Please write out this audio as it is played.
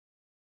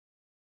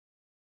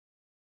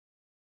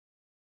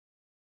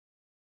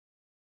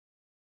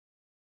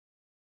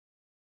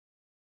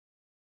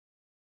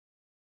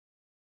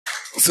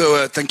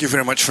So thank you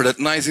very much for that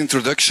nice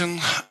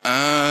introduction.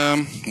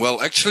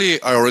 Well,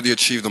 actually, I already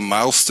achieved a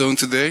milestone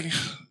today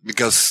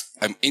because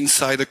I'm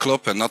inside the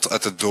club and not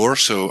at the door,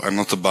 so I'm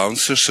not a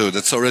bouncer, so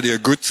that's already a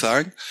good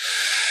sign.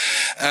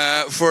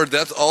 For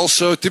that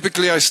also,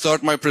 typically I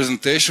start my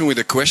presentation with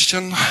a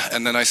question,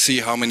 and then I see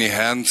how many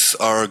hands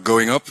are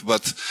going up,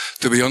 but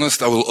to be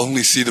honest, I will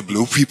only see the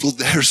blue people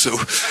there, so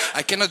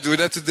I cannot do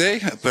that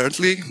today,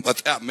 apparently,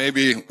 but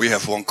maybe we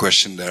have one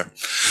question there.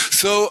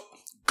 So,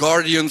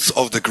 Guardians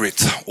of the Grid,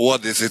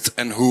 what is it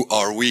and who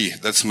are we?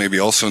 That's maybe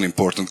also an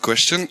important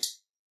question.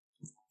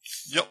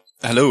 Yeah.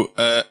 Hello,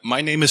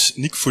 my name is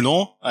Nick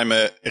Foulon. I'm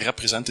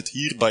represented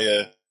here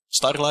by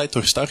Starlight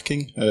or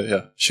Starking.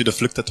 Should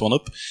have looked that one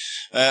up.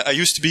 I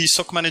used to be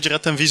SOC manager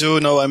at NVISO.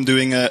 Now I'm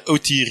doing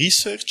OT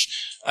research.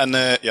 And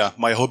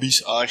my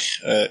hobbies are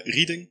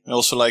reading. I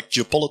also like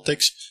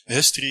geopolitics,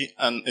 history,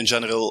 and in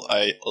general,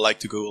 I like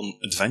to go on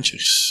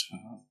adventures.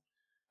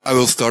 I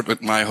will start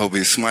with my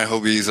hobbies. My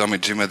hobby is I'm a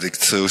gym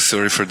addict, so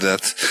sorry for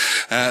that.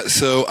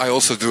 So I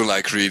also do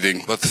like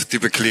reading, but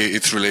typically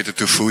it's related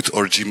to food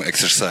or gym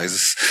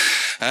exercises.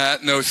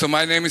 So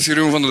my name is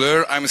Jeroen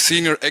Vandeleur. I'm a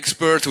senior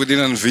expert within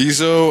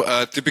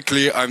NVISO.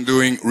 Typically I'm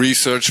doing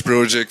research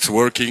projects,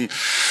 working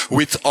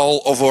with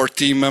all of our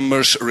team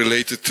members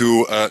related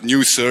to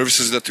new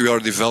services that we are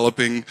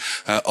developing.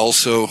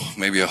 Also,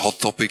 maybe a hot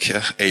topic,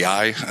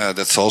 AI,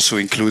 that's also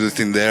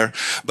included in there.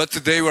 But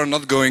today we're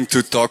not going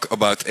to talk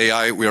about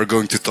AI. We are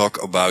going to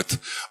talk about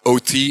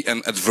OT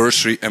and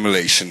adversary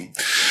emulation.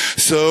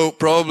 So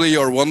probably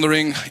you're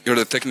wondering, you're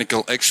the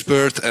technical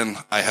expert, and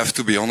I have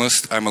to be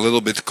honest, I'm a little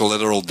bit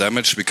collateral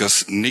damage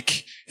because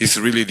Nick is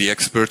really the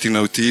expert in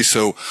OT.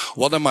 So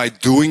what am I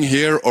doing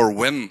here, or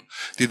when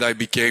did I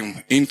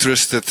become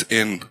interested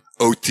in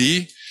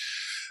OT?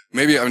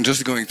 Maybe I'm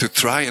just going to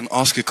try and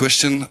ask a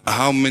question.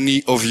 How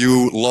many of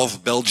you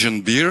love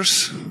Belgian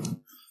beers?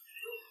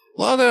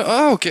 Well,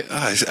 okay.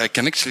 I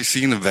can actually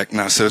see in the back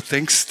now. So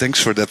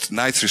thanks for that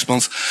nice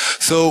response.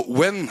 So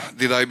when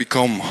did I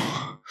become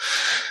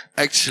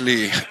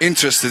actually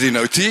interested in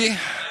OT?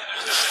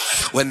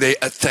 When they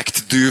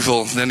attacked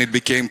Duvel, then it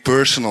became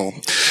personal.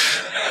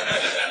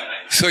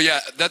 So yeah,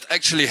 that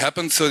actually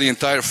happened. So the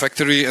entire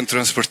factory and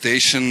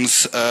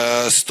transportations,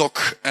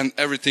 stock and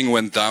everything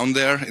went down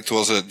there. It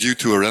was due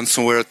to a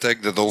ransomware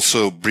attack that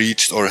also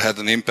breached or had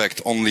an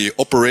impact on the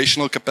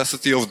operational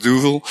capacity of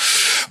Duvel.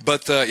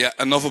 But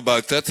enough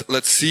about that.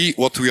 Let's see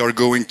what we are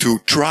going to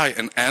try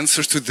and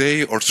answer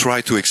today or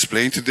try to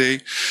explain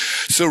today.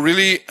 So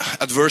really,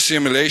 adversary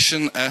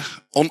emulation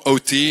on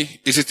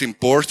OT, is it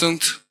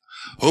important?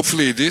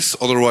 Hopefully it is,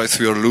 otherwise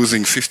we are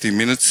losing 50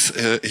 minutes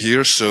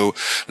here. So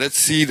let's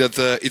see that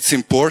it's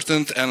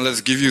important, and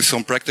let's give you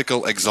some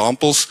practical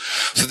examples.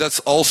 So that's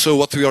also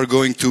what we are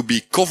going to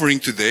be covering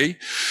today.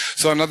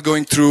 So I'm not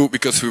going through,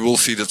 because we will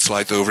see that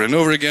slide over and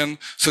over again.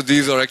 So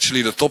these are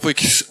actually the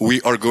topics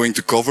we are going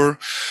to cover.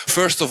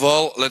 First of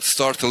all, let's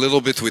start a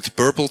little bit with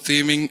purple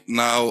teaming.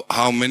 Now,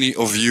 how many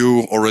of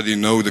you already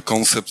know the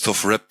concepts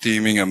of red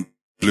teaming and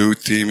blue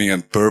teaming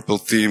and purple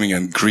teaming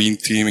and green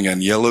teaming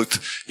and yellow?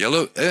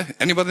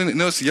 Anybody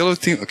knows yellow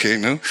team? Okay,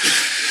 no.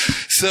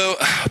 So,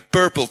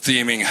 purple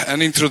teaming,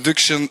 an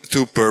introduction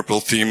to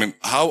purple teaming.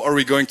 How are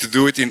we going to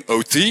do it in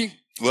OT?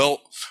 Well,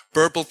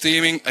 purple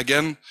teaming,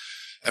 again,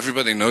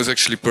 everybody knows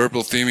actually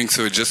purple teaming,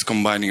 so it's just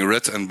combining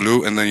red and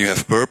blue, and then you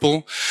have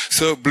purple.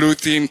 So, blue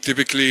team,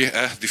 typically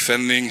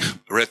defending,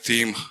 red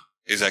team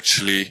is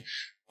actually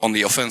on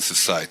the offensive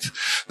side.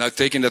 Now,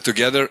 taking that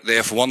together, they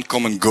have one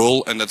common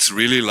goal, and that's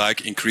really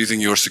like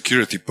increasing your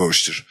security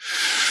posture.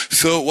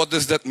 So what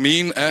does that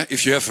mean?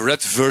 If you have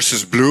red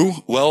versus blue,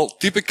 well,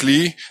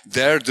 typically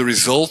there the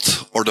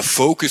result or the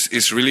focus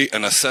is really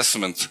an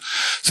assessment.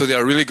 So they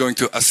are really going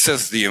to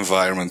assess the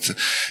environment.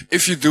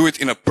 If you do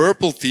it in a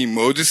purple team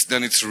modus,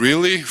 then it's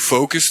really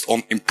focused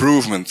on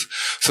improvement.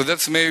 So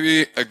that's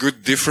maybe a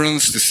good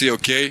difference to see,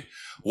 okay,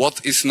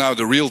 what is now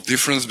the real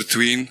difference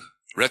between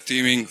red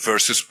teaming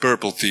versus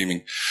purple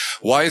teaming.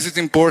 Why is it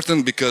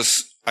important?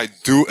 Because I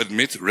do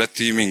admit red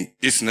teaming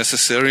is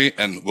necessary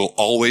and will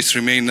always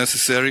remain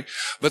necessary,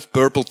 but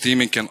purple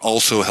teaming can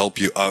also help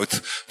you out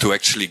to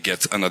actually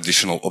get an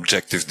additional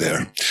objective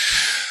there.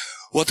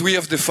 What we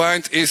have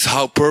defined is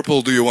how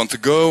purple do you want to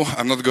go.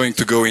 I'm not going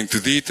to go into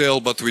detail,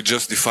 but we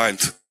just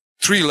defined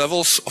 3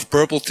 levels of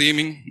purple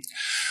teaming.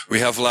 We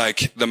have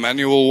like the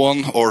manual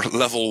one or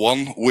level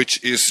 1,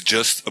 which is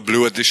just a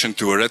blue addition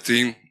to a red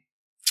team.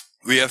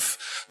 We have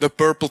the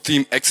purple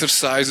team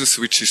exercises,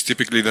 which is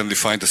typically then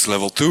defined as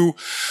level 2,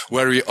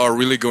 where we are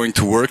really going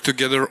to work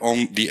together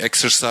on the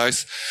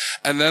exercise.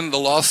 And then the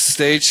last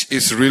stage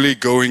is really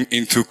going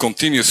into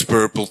continuous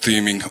purple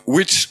teaming,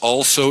 which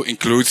also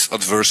includes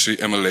adversary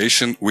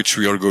emulation, which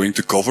we are going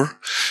to cover,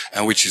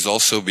 and which is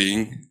also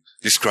being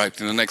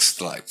described in the next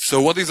slide.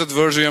 So what is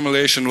adversary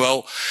emulation?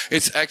 Well,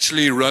 it's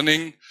actually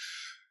running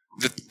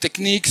the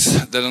techniques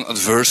that an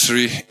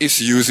adversary is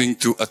using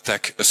to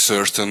attack a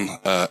certain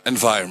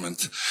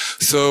environment.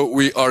 So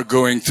we are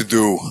going to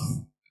do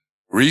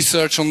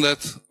research on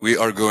that. We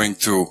are going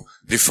to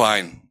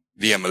define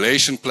the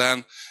emulation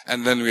plan,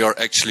 and then we are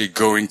actually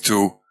going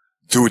to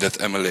do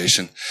that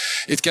emulation.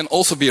 It can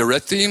also be a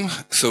red team.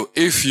 So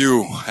if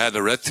you had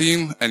a red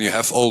team and you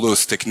have all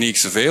those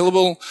techniques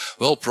available,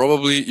 well,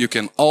 probably you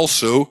can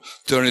also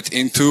turn it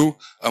into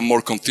a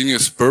more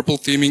continuous purple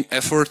teaming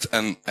effort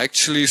and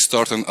actually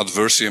start an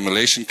adversary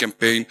emulation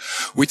campaign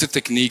with the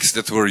techniques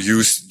that were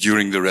used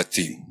during the red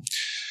team.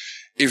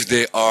 If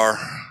they are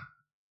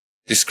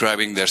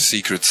describing their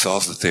secret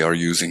sauce that they are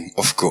using,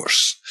 of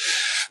course.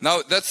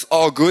 Now, that's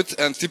all good,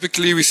 and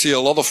typically we see a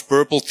lot of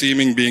purple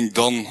teaming being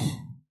done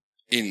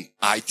in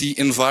IT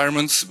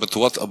environments, but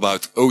what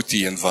about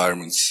OT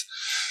environments?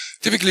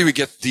 Typically we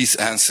get these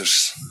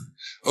answers.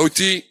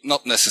 OT,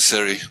 not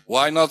necessary.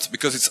 Why not?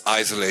 Because it's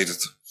isolated.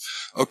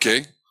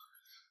 Okay.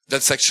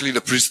 That's actually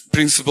the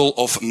principle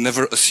of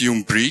never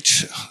assume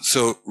breach.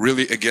 So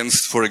really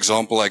against, for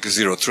example, like a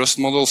zero trust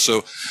model.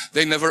 So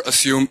they never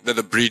assume that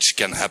a breach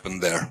can happen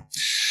there.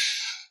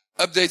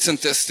 Updates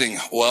and testing.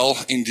 Well,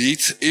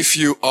 indeed, if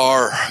you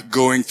are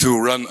going to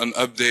run an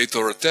update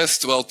or a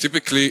test, well,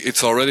 typically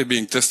it's already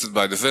being tested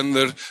by the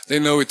vendor. They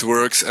know it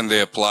works and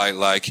they apply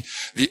like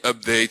the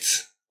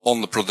update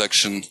on the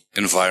production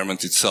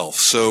environment itself.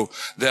 So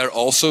there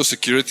also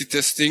security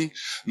testing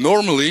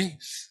normally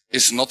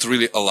is not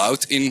really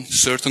allowed in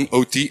certain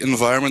OT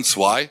environments.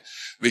 Why?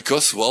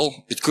 Because,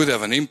 well, it could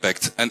have an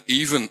impact, and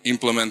even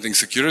implementing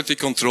security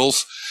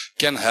controls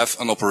can have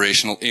an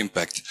operational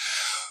impact.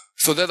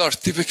 So that are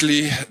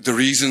typically the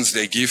reasons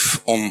they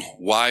give on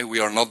why we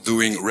are not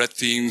doing red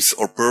teams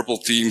or purple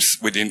teams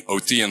within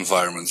OT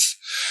environments.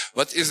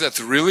 But is that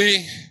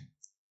really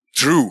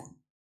true?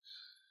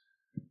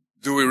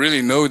 Do we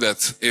really know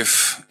that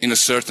if in a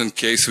certain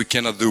case we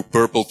cannot do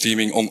purple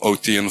teaming on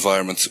OT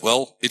environments?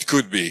 Well, it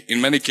could be. In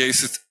many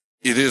cases,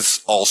 it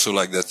is also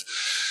like that.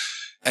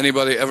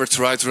 Anybody ever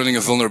tried running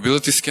a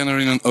vulnerability scanner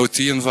in an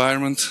OT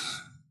environment?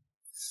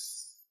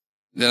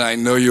 Then I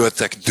know you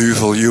attacked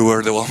Duvel, you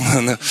were the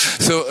one.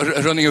 So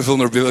running a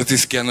vulnerability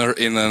scanner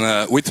in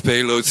an, with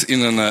payloads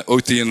in an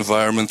OT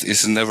environment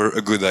is never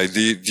a good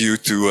idea due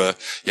to,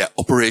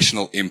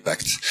 operational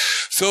impact.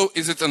 So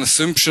is it an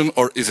assumption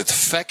or is it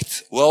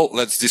fact? Well,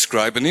 let's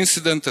describe an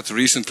incident that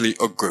recently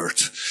occurred.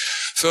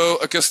 So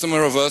a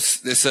customer of us,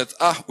 they said,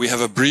 we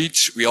have a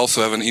breach. We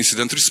also have an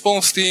incident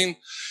response team.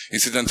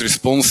 Incident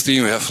response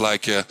team, we have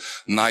like a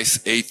nice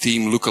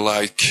A-team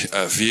lookalike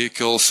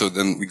vehicle. So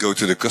then we go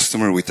to the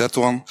customer with that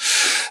one.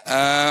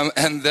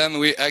 And then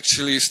we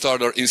actually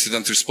start our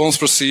incident response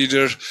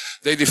procedure.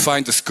 They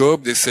define the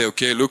scope. They say,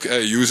 okay, look,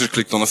 a user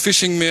clicked on a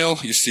phishing mail.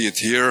 You see it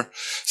here.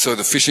 So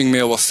the phishing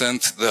mail was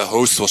sent. The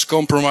host was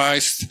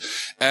compromised.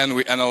 And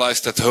we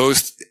analyzed that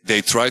host.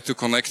 They tried to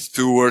connect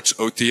towards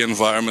OT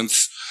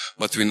environments,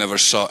 but we never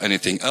saw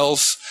anything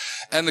else.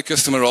 And the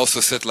customer also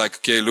said like,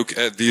 okay, look,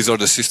 these are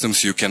the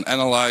systems you can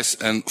analyze.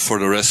 And for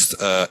the rest,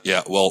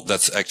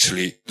 that's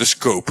actually the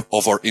scope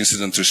of our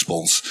incident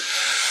response.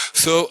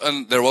 So,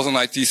 and there was an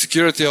IT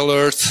security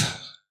alert.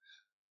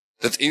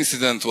 That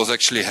incident was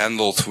actually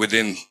handled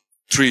within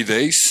 3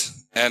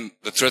 days, and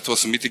the threat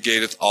was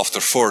mitigated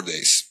after 4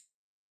 days.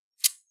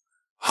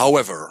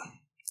 However,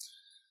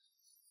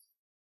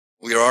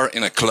 we are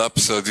in a club,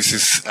 so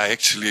I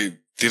actually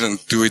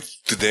didn't do it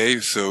today,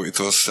 so it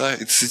was,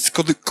 it's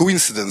called a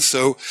coincidence.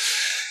 So,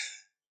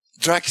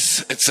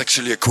 Drax, it's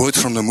actually a quote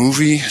from the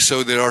movie.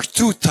 So there are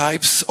 2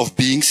 types of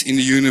beings in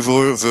the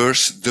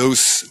universe,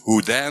 those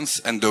who dance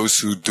and those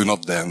who do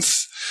not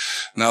dance.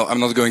 Now, I'm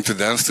not going to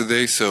dance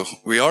today, so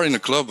we are in a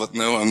club, but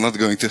no, I'm not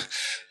going to.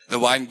 The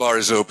wine bar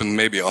is open,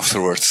 maybe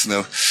afterwards,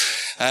 no.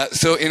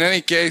 So in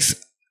any case,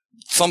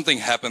 something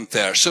happened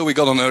there. So we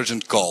got an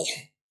urgent call.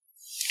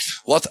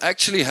 What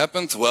actually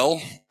happened?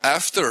 Well,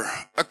 after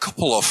a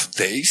couple of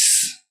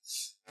days,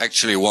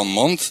 actually 1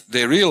 month,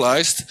 they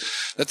realized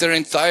that their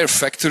entire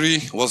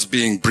factory was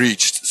being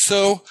breached.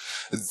 So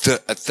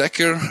the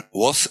attacker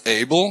was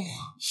able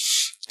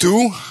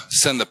to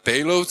send a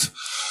payload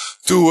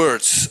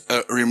towards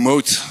a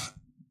remote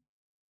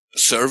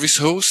service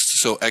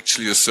host, so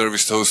actually a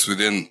service host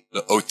within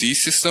the OT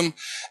system.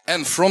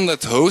 And from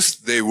that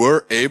host, they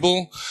were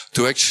able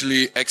to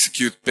actually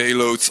execute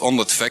payloads on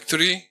that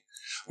factory,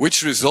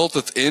 which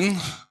resulted in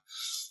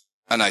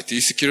an IT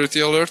security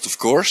alert, of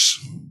course.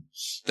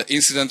 The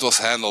incident was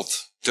handled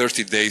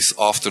 30 days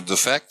after the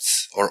fact,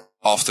 or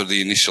after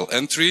the initial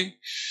entry.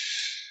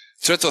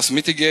 Threat was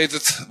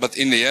mitigated, but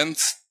in the end,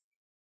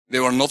 they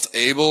were not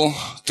able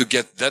to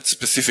get that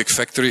specific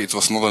factory. It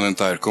was not an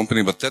entire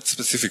company, but that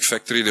specific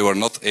factory, they were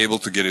not able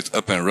to get it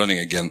up and running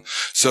again.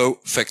 So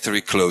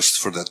factory closed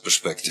for that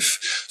perspective.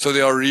 So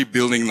they are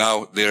rebuilding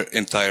now their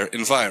entire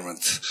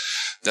environment.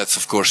 That's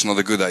of course not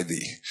a good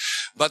idea.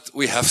 But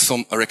we have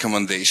some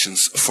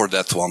recommendations for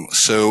that one.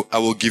 So I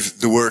will give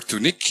the word to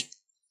Nick.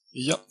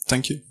 Yeah,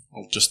 thank you.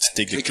 I'll just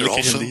take the clicker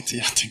indeed.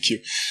 Yeah, thank you.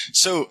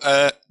 So,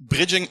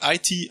 bridging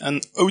IT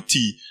and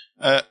OT.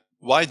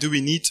 Why do we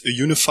need a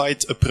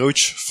unified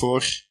approach for,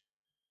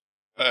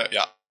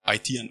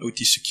 IT and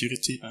OT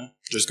security?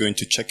 Just going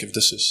to check if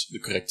this is the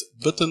correct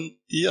button.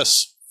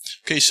 Yes.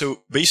 Okay,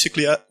 so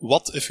basically,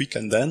 what if we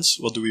can dance?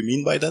 What do we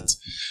mean by that?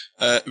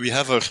 We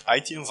have our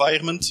IT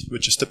environment,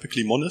 which is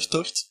typically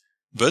monitored,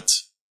 but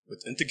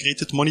with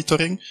integrated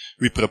monitoring,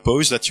 we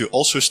propose that you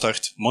also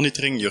start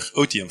monitoring your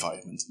OT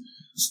environment.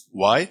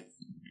 Why?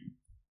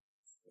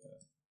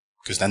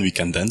 Because then we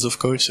can dance, of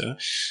course.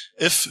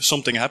 If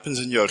something happens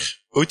in your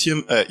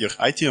your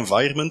IT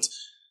environment,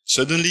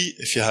 suddenly,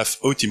 if you have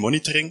OT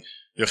monitoring,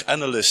 your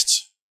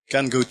analysts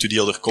can go to the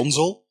other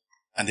console,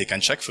 and they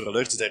can check for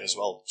alerts there as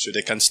well. So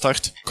they can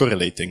start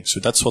correlating. So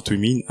that's what we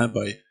mean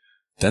by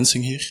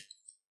dancing here.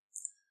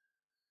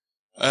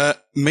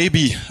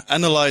 Maybe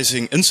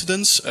analyzing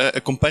incidents,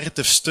 a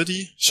comparative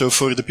study. So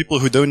for the people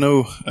who don't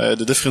know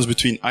the difference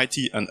between IT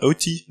and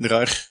OT, there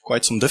are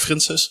quite some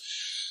differences.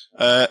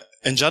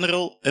 In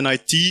general, in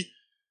IT,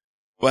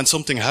 when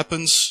something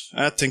happens,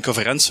 think of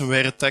a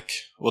ransomware attack.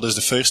 What is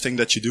the first thing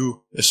that you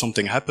do if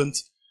something happened?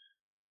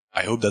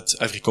 I hope that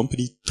every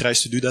company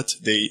tries to do that.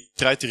 They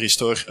try to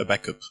restore a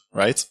backup,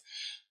 right?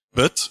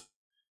 But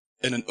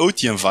in an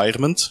OT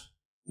environment,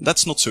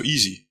 that's not so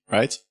easy,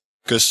 right?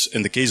 Because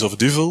in the case of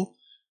Duvel,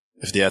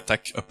 if they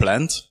attack a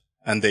plant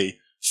and they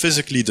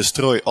physically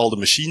destroy all the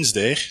machines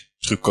there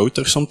through code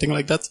or something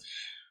like that,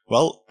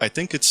 well, I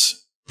think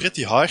it's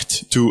pretty hard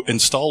to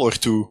install or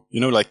to,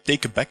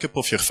 take a backup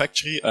of your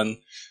factory and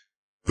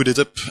put it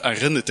up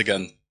and run it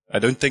again. I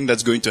don't think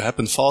that's going to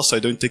happen fast. I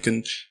don't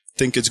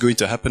think it's going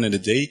to happen in a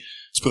day.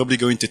 It's probably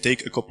going to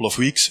take a couple of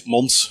weeks,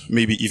 months,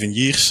 maybe even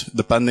years,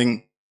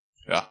 depending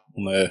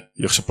on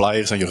your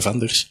suppliers and your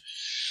vendors.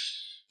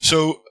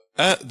 So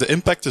the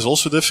impact is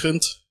also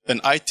different. In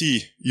IT,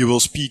 you will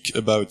speak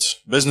about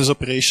business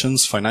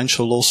operations,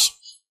 financial loss,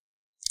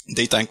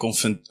 data and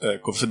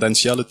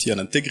confidentiality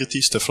and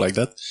integrity, stuff like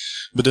that.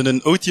 But in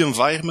an OT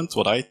environment,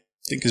 what I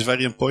think is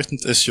very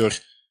important is your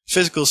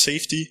physical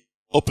safety,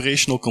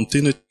 operational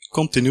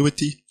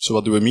continuity. So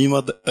what do we mean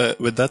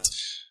with that?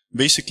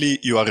 Basically,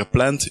 you are a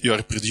plant, you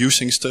are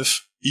producing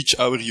stuff. Each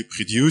hour you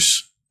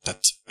produce,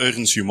 that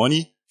earns you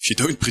money. If you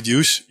don't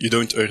produce, you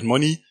don't earn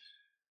money.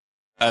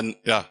 And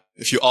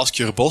if you ask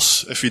your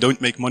boss if you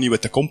don't make money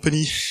with the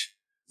company,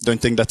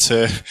 don't think that's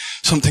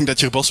something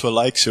that your boss will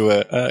like. So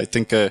I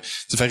think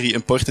it's very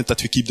important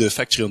that we keep the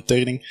factory on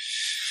turning.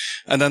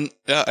 And then,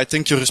 I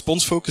think your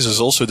response focus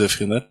is also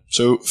different.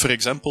 So, for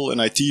example, in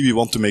IT, we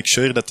want to make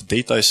sure that the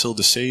data is still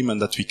the same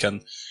and that we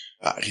can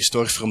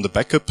restore from the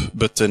backup.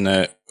 But in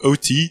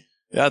OT,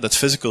 that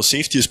physical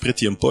safety is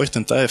pretty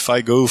important. If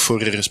I go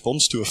for a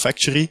response to a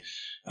factory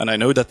and I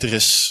know that there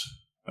is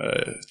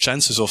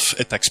chances of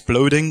it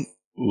exploding,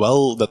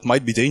 well, that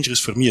might be dangerous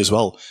for me as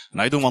well.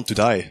 And I don't want to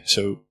die.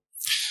 So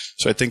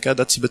I think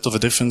that's a bit of a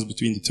difference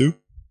between the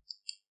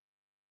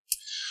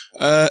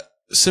two.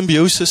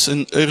 Symbiosis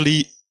in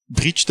early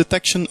breach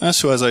detection.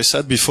 So as I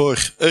said before,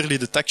 early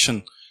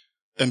detection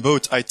in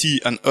both IT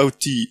and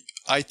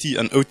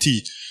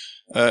OT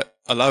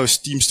allows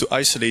teams to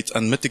isolate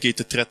and mitigate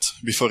the threat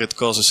before it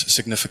causes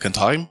significant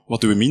harm. What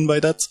do we mean by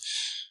that?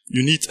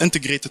 You need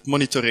integrated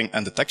monitoring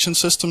and detection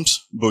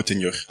systems, both in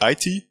your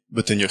IT,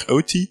 but in your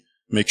OT.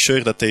 Make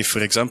sure that they, for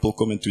example,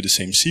 come into the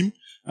same SIEM,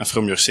 and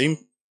from your SIEM,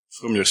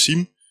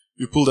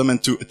 you pull them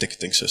into a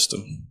ticketing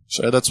system.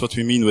 So that's what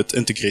we mean with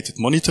integrated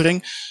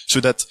monitoring, so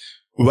that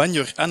when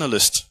your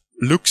analyst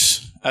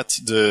looks at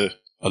the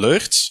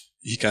alerts,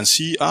 he can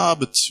see,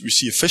 but we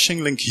see a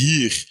phishing link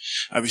here,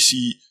 and we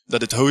see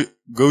that it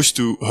goes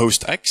to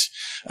host X,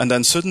 and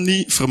then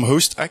suddenly from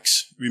host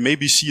X, we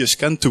maybe see a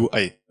scan to,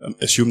 I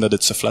assume that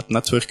it's a flat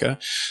network, and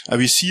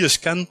we see a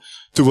scan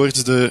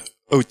towards the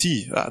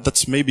OT.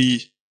 That's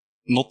maybe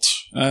not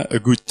a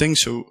good thing,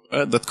 so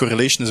that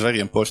correlation is very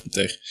important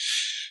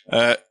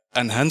there.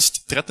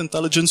 Enhanced threat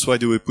intelligence, why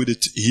do we put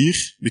it here?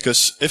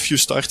 Because if you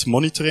start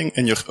monitoring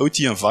in your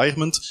OT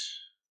environment,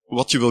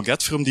 what you will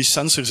get from these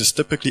sensors is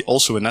typically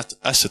also an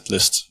asset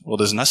list.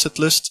 What is an asset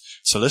list?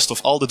 It's a list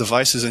of all the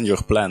devices in your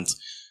plant.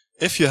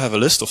 If you have a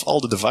list of all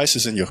the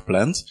devices in your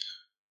plant,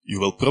 you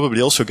will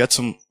probably also get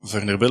some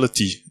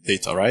vulnerability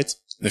data, right?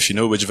 And if you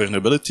know which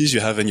vulnerabilities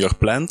you have in your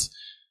plant,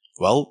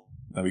 well,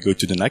 then we go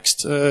to the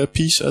next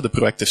piece, the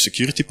proactive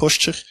security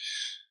posture.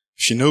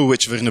 If you know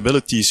which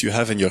vulnerabilities you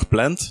have in your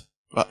plant,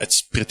 well,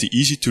 it's pretty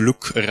easy to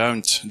look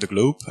around the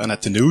globe and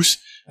at the news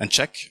and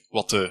check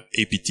what the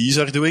APTs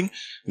are doing.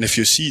 And if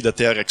you see that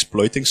they are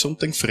exploiting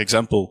something, for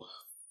example,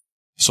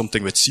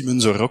 something with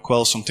Siemens or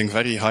Rockwell, something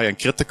very high and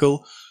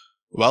critical,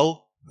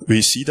 well,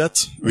 we see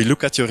that. We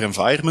look at your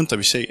environment and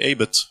we say, hey,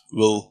 but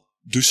we'll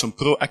do some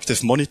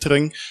proactive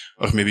monitoring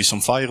or maybe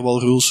some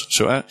firewall rules.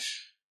 So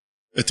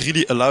it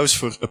really allows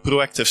for a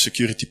proactive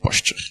security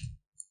posture.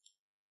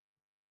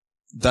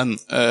 Then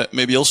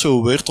maybe also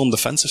a word on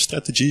defensive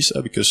strategies,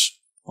 because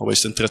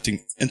always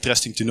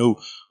interesting to know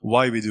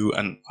why we do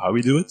and how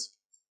we do it.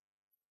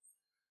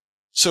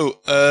 So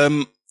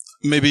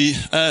maybe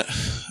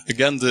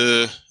again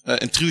the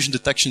intrusion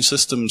detection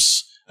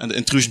systems and the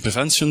intrusion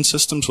prevention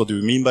systems. What do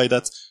we mean by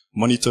that?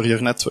 Monitor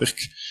your network.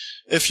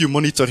 If you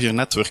monitor your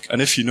network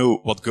and if you know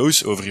what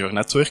goes over your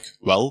network,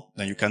 well,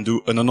 then you can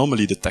do an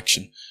anomaly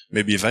detection.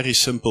 Maybe a very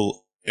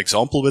simple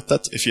example with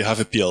that. If you have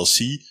a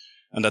PLC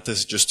and that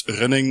is just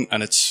running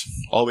and it's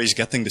always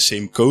getting the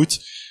same code,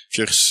 if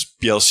your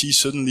PLC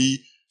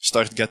suddenly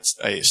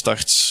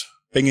starts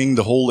pinging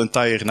the whole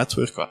entire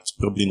network, well, it's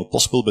probably not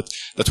possible, but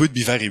that would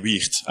be very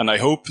weird. And I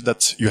hope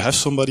that you have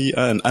somebody,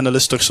 an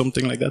analyst or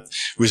something like that,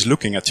 who is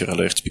looking at your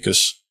alerts,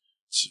 because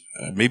it's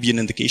maybe an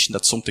indication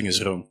that something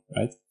is wrong,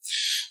 right?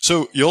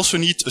 So you also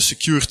need a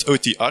secured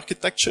OT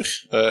architecture,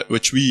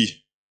 which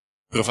we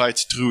provide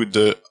through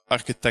the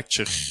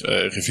architecture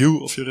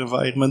review of your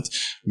environment.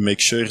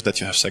 Make sure that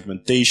you have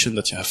segmentation,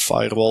 that you have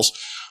firewalls,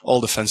 all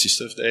the fancy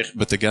stuff there.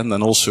 But again,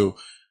 then also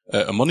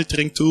a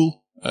monitoring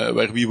tool,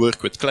 where we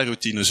work with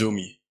Claroty,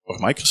 Nozomi, or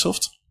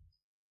Microsoft.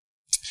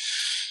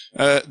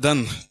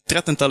 Then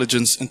threat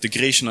intelligence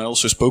integration, I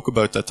also spoke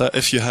about that.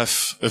 If you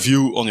have a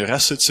view on your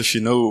assets, if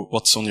you know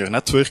what's on your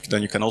network,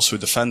 then you can also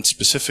defend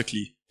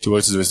specifically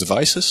towards those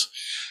devices.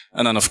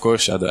 And then, of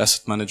course, the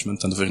asset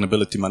management and the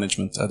vulnerability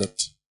management,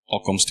 that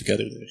all comes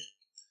together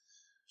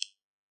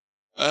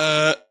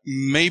there.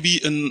 Maybe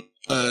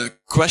a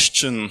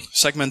question,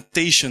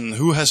 segmentation.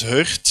 Who has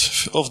heard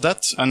of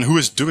that? And who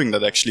is doing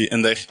that actually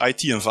in their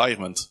IT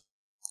environment?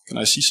 Can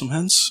I see some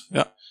hands?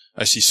 Yeah,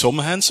 I see some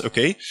hands.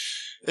 Okay.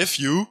 If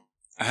you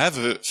have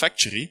a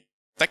factory,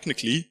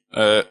 technically,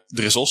 there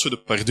is also the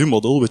Purdue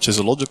model, which is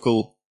a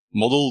logical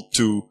model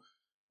to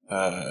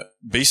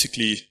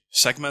basically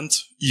segment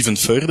even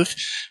further.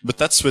 But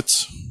that's with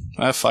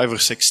 5 or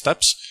 6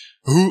 steps.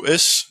 Who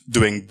is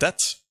doing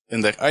that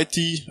in their IT,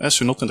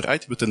 so not in their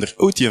IT, but in their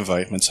OT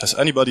environments? Has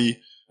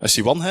anybody, I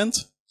see 1 hand,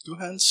 2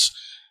 hands,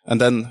 and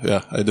then,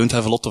 I don't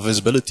have a lot of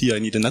visibility, I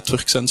need a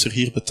network sensor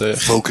here, but...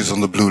 Focus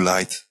on the blue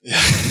light.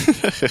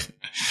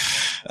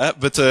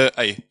 But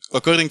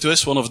according to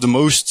us, one of the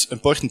most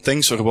important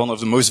things, or one of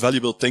the most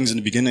valuable things in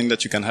the beginning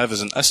that you can have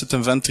is an asset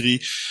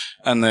inventory,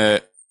 and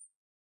the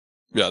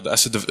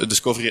asset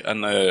discovery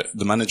and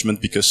the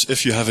management, because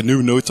if you have a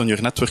new node on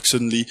your network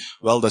suddenly,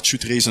 well, that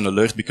should raise an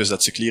alert, because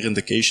that's a clear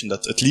indication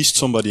that at least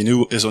somebody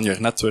new is on your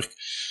network.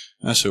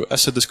 So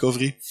asset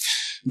discovery.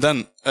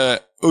 Then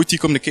OT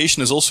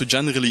communication is also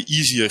generally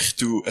easier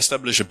to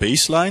establish a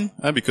baseline,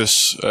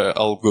 because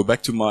I'll go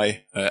back to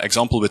my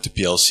example with the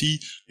PLC.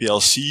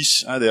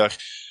 PLCs, they are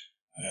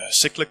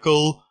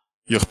cyclical.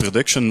 Your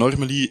production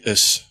normally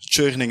is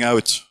churning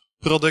out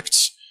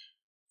products.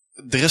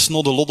 There is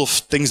not a lot of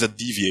things that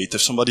deviate.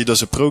 If somebody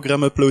does a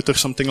program upload or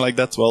something like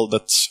that, well,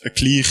 that's a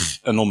clear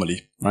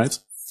anomaly, right?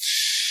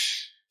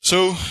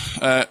 So,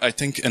 I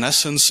think in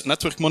essence,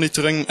 network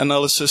monitoring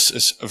analysis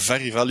is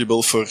very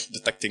valuable for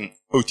detecting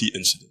OT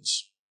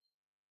incidents.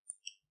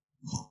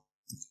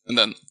 And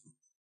then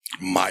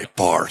my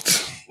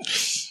part.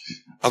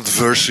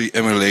 Adversary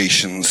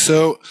emulation.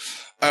 So,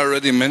 I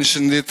already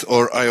mentioned it,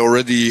 or I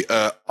already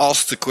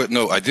asked the question.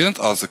 No, I didn't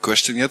ask the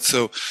question yet.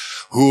 So,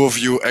 who of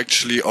you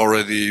actually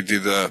already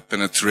did a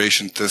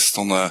penetration test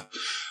on a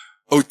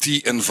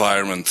OT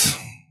environment?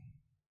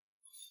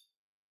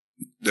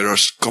 There are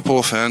a couple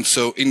of hands.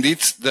 So, indeed,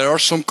 there are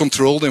some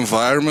controlled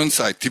environments.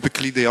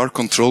 Typically, they are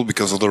controlled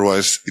because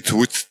otherwise it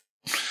would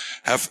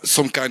have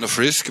some kind of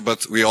risk,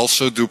 but we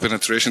also do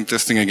penetration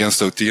testing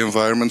against OT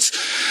environments.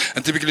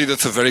 And typically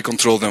that's a very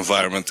controlled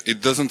environment.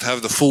 It doesn't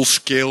have the full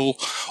scale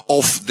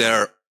of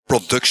their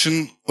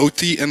production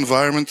OT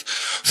environment.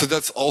 So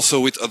that's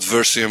also with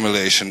adversary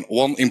emulation.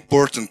 One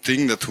important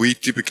thing that we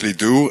typically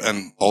do,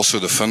 and also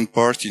the fun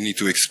part, you need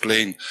to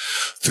explain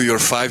to your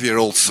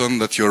 5-year-old son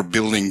that you're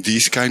building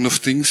these kind of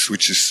things,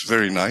 which is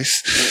very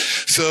nice.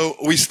 So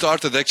we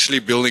started actually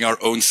building our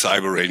own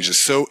cyber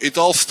ranges. So it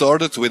all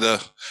started with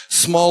a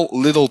small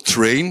little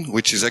train,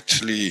 which is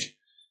actually,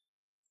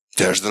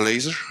 there's the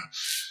laser,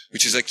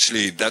 which is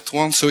actually that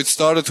one. So it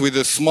started with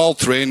a small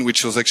train,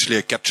 which was actually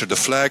a capture the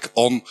flag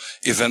on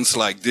events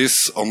like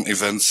this, on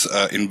events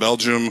in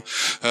Belgium,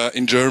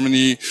 in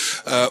Germany,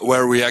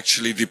 where we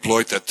actually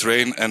deployed that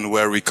train and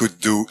where we could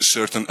do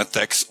certain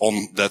attacks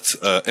on that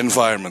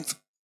environment.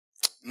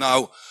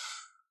 Now,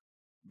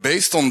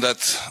 based on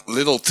that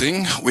little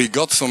thing, we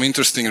got some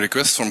interesting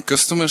requests from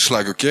customers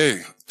like,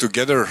 okay,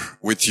 together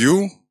with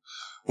you,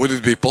 would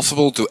it be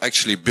possible to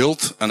actually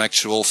build an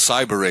actual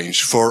cyber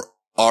range for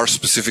our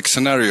specific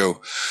scenario?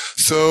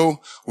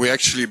 So we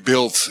actually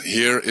built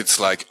here, it's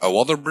like a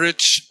water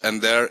bridge,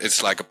 and there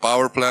it's like a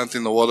power plant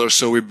in the water.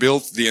 So we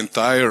built the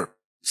entire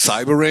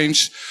cyber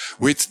range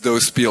with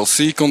those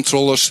PLC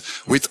controllers,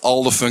 with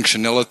all the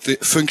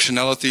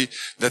functionality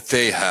that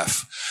they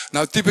have.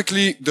 Now,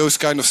 typically, those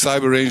kind of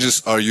cyber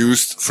ranges are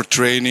used for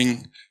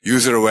training,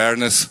 user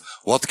awareness,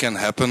 what can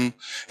happen.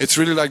 It's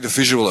really like the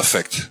visual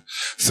effect.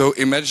 So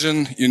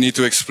imagine you need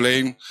to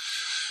explain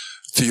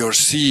to your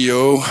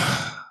CEO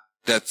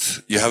that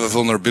you have a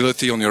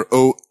vulnerability on your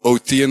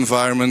OT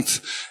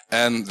environment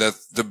and that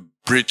the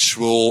bridge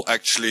will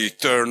actually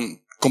turn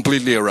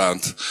completely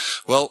around.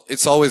 Well,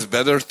 it's always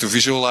better to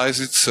visualize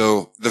it.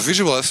 So the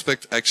visual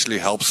aspect actually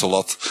helps a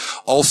lot.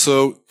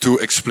 Also to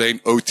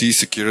explain OT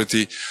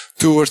security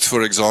towards,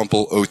 for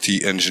example,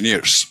 OT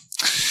engineers.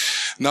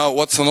 Now,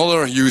 what's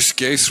another use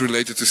case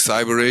related to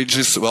cyber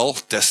ages? Well,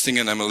 testing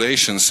and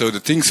emulation. So the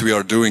things we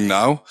are doing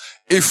now,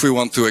 if we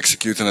want to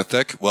execute an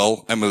attack,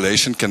 well,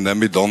 emulation can then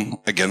be done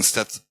against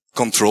that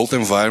controlled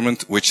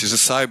environment, which is a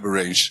cyber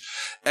range.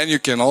 And you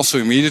can also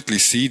immediately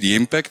see the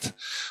impact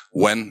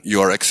when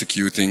you are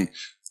executing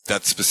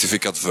that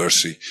specific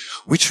adversary,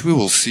 which we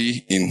will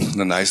see in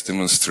the nice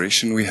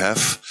demonstration we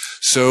have.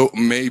 So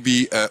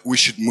maybe we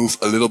should move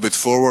a little bit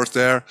forward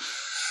there.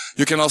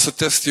 You can also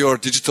test your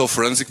digital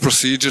forensic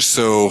procedures.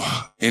 So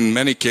in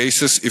many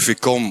cases, if we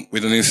come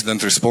with an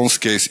incident response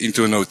case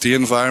into an OT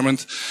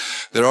environment,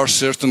 there are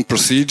certain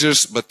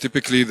procedures, but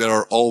typically there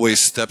are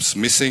always steps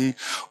missing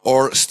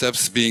or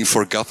steps being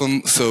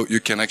forgotten. So you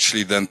can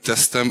actually then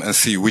test them and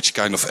see which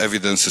kind of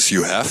evidences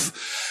you have.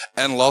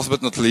 And last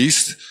but not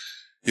least,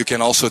 you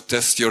can also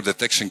test your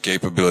detection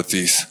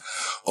capabilities.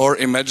 Or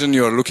imagine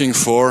you are looking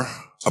for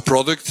a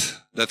product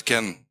that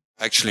can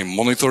actually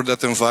monitor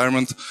that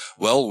environment.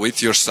 Well,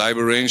 with your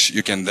cyber range,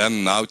 you can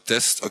then now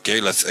test, okay,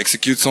 let's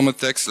execute some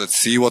attacks. Let's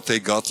see what they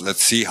got.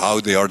 Let's see how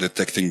they are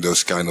detecting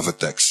those kind of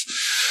attacks.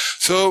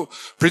 So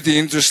pretty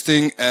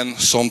interesting and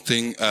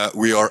something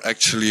we are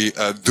actually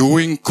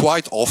doing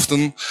quite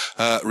often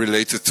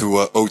related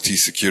to OT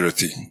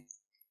security.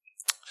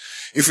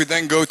 If we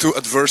then go to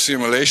adversary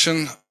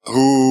emulation,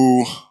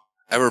 who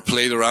ever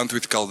played around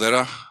with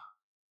CALDERA?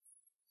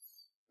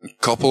 A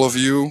couple of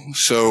you.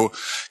 So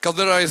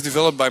CALDERA is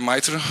developed by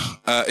MITRE.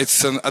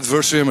 It's an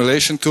adversary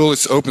emulation tool.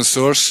 It's open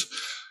source,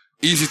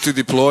 easy to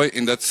deploy.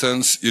 In that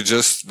sense, you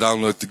just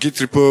download the Git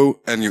repo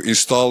and you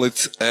install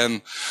it.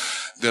 And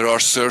there are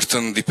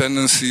certain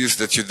dependencies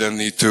that you then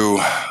need to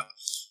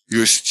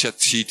use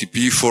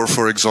ChatGTP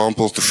for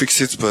example, to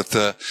fix it. But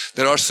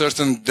there are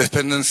certain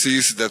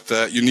dependencies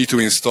that you need to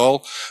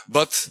install.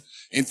 But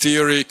in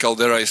theory,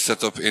 CALDERA is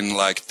set up in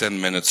like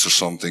 10 minutes or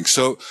something.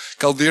 So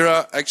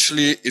CALDERA,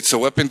 actually, it's a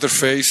web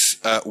interface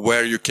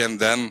where you can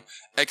then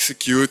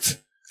execute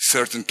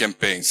certain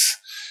campaigns.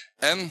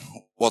 And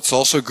what's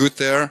also good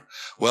there,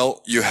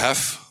 well, you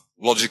have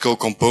logical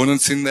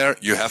components in there.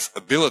 You have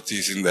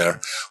abilities in there.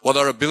 What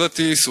are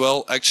abilities?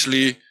 Well,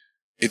 actually,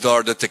 it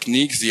are the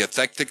techniques, the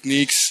attack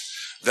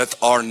techniques that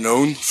are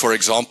known, for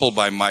example,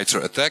 by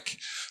MITRE ATT&CK.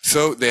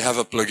 So they have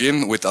a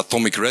plugin with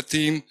atomic red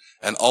team,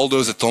 and all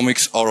those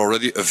atomics are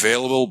already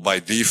available by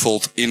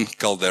default in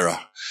CALDERA.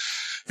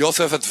 You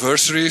also have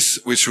adversaries,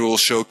 which we will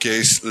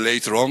showcase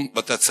later on,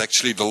 but that's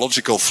actually the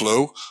logical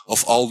flow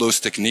of all those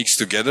techniques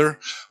together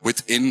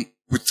with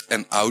input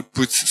and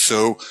output,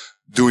 so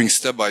doing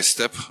step by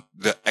step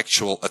the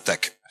actual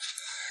attack.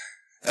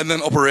 And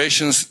then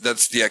operations,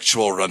 that's the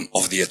actual run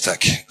of the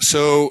attack.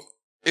 So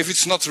if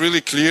it's not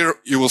really clear,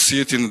 you will see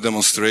it in the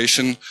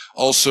demonstration.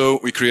 Also,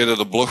 we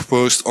created a blog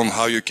post on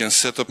how you can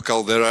set up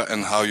CALDERA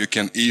and how you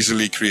can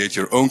easily create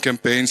your own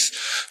campaigns.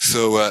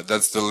 So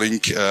that's the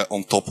link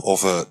on top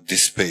of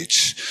this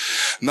page.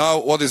 Now,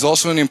 what is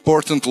also an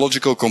important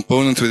logical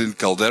component within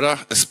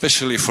CALDERA,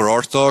 especially for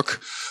our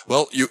talk,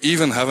 well, you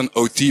even have an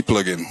OT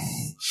plugin.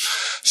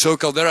 So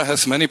CALDERA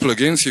has many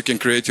plugins. You can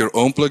create your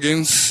own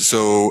plugins.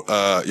 So,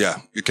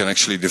 you can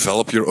actually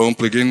develop your own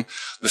plugin.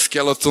 The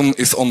skeleton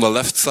is on the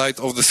left side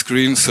of the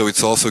screen. So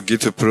it's also a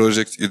GitHub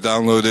project. You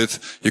download it.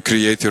 You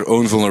create your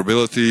own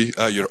vulnerability.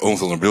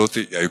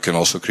 Yeah, you can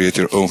also create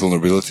your own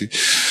vulnerability.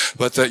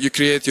 But you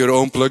create your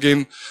own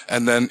plugin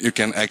and then you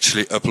can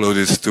actually upload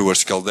it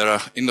towards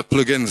CALDERA in the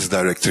plugins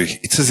directory.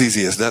 It's as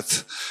easy as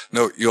that.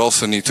 No, you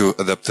also need to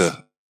adapt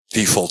the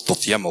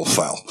default.yaml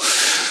file.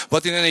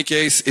 But in any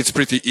case, it's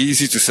pretty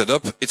easy to set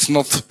up. It's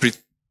not pretty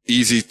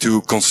easy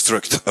to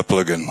construct a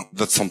plugin.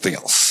 That's something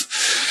else.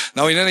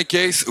 Now, in any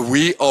case,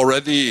 we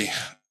already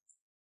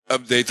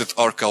updated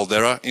our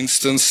CALDERA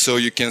instance. So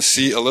you can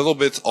see a little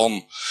bit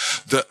on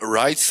the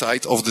right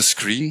side of the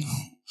screen.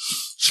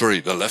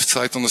 Sorry, the left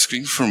side on the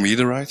screen. For me,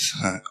 the right.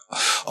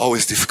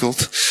 Always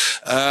difficult.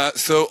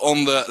 So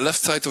on the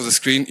left side of the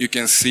screen, you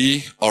can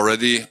see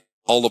already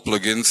all the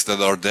plugins that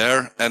are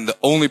there. And the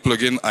only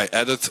plugin I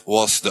added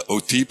was the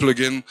OT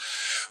plugin,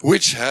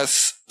 which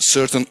has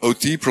certain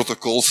OT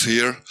protocols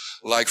here,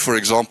 like, for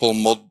example,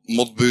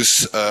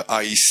 Modbus,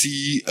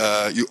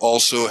 IEC. You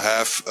also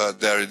have,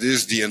 there it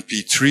is,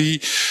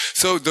 DNP3.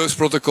 So those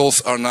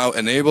protocols are now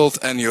enabled,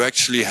 and you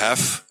actually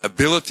have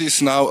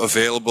abilities now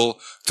available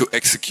to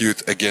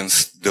execute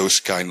against those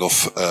kind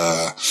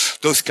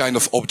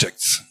of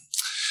objects.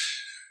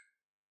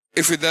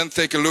 If we then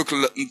take a look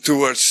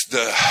towards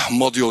the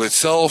module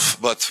itself,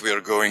 but we are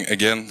going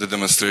again, the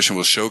demonstration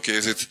will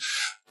showcase it.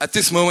 At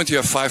this moment, you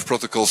have 5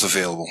 protocols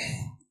available.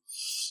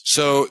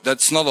 So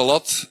that's not a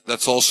lot.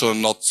 That's also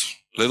not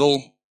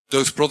little.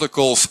 Those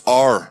protocols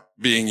are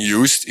being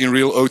used in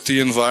real OT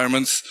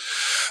environments,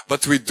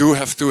 but we do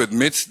have to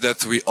admit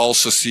that we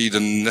also see the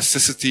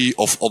necessity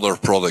of other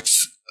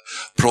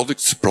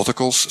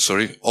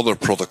other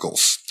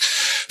protocols.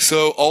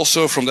 So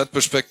also from that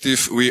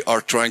perspective, we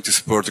are trying to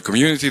support the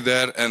community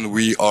there, and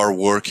we are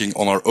working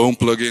on our own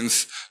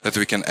plugins that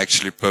we can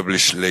actually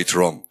publish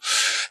later on.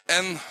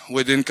 And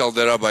within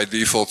CALDERA, by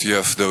default, you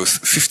have those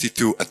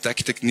 52 attack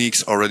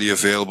techniques already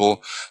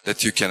available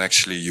that you can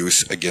actually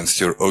use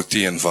against your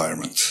OT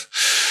environment.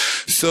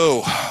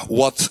 So,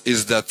 what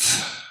is that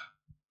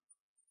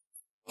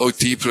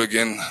OT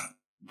plugin?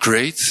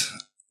 Great.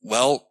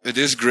 Well, it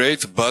is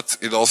great, but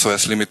it also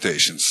has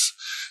limitations.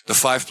 The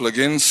 5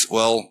 plugins,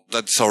 well,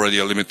 that's already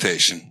a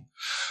limitation.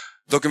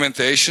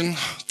 Documentation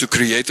to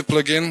create a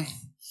plugin,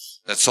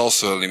 that's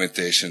also a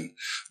limitation.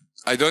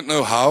 I don't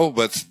know how,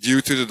 but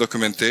due to the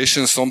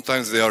documentation,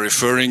 sometimes they are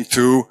referring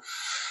to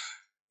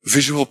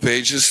visual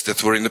pages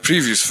that were in the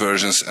previous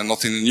versions and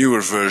not in the newer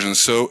versions.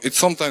 So it's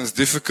sometimes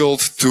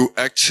difficult to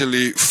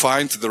actually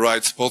find the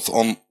right spot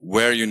on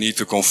where you need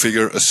to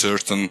configure a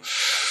certain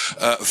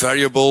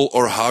variable,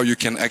 or how you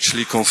can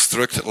actually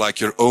construct like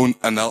your own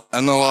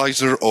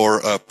analyzer or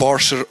a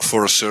parser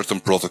for a certain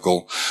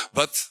protocol.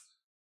 But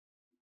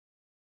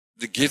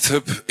the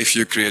GitHub, if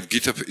you create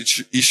GitHub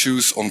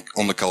issues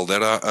on the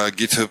CALDERA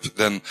GitHub,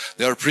 then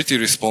they are pretty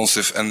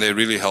responsive and they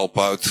really help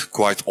out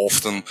quite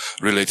often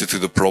related to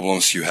the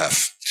problems you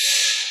have.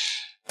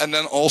 And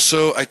then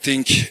also, I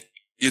think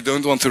you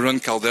don't want to run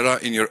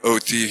CALDERA in your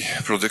OT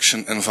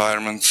production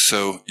environment,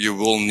 so you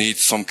will need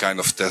some kind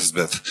of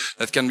testbed.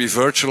 That can be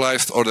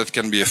virtualized or that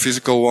can be a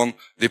physical one,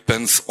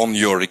 depends on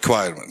your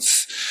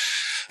requirements.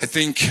 I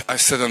think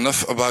I've said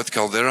enough about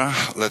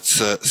CALDERA.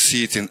 Let's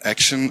see it in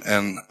action,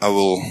 and I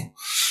will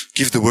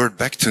give the word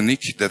back to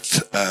Nick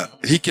that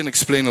he can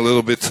explain a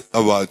little bit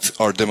about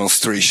our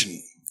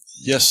demonstration.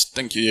 Yes,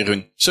 thank you,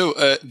 Jeroen. So,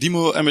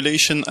 demo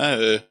emulation,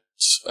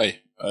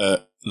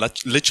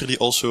 literally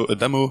also a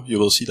demo. You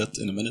will see that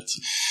in a minute.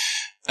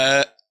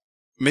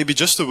 Maybe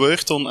just a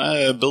word on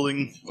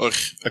building or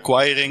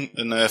acquiring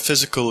a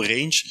physical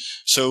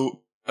range.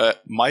 So,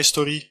 my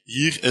story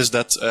here is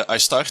that I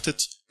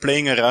started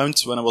playing around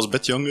when I was a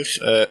bit younger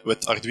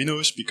with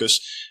Arduinos,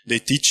 because they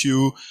teach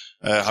you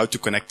how to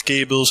connect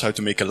cables, how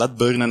to make a LED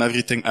burn and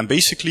everything. And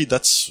basically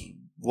that's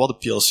what a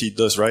PLC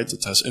does, right?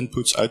 It has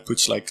inputs,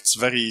 outputs, like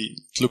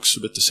it looks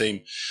a bit the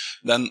same.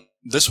 Then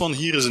this one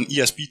here is an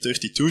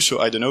ESP32, so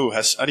I don't know,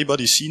 has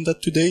anybody seen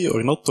that today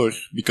or not? Or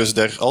because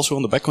they're also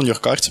on the back on your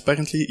cards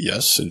apparently.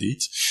 Yes, indeed.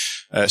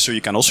 So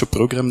you can also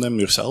program them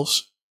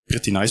yourselves.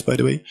 Pretty nice, by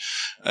the way.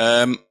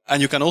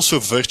 And you can also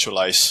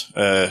virtualize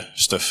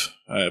stuff.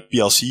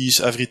 PLCs,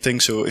 everything.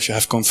 So if you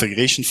have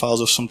configuration files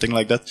or something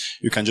like that,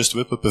 you can just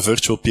whip up a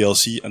virtual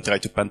PLC and try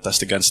to pen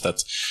test against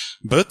that.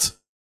 But,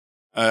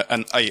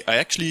 and I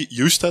actually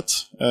used that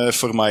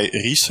for my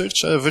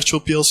research, virtual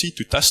PLC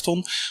to test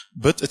on,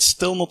 but it's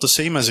still not the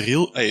same as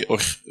real, or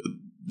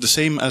the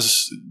same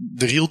as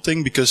the real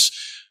thing, because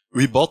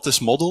we bought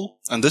this model,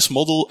 and this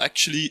model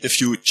actually,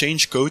 if you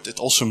change code, it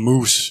also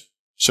moves.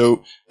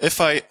 So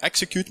if I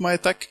execute my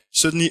attack,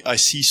 suddenly I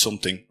see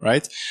something,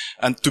 right?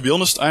 And to be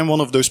honest, I'm one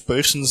of those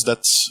persons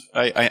that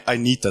I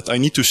need that. I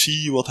need to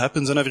see what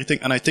happens and everything.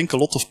 And I think a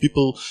lot of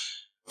people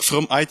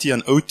from IT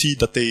and OT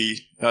that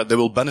they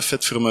will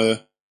benefit from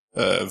a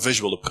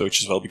visual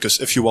approach as well.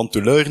 Because if you want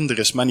to learn, there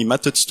is many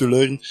methods to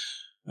learn.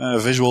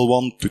 Visual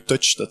one, to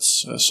touch,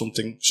 that's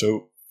something.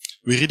 So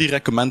we really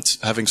recommend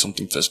having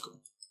something physical.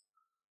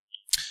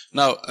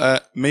 Now,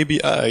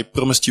 maybe I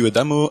promised you a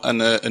demo,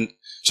 and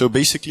so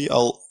basically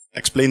I'll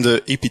explain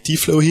the APT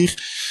flow here.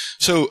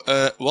 So,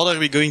 what are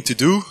we going to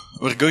do?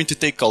 We're going to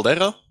take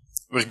CALDERA.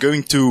 We're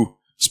going to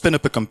spin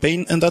up a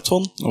campaign in that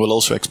one. I will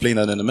also explain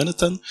that in a minute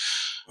then.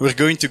 We're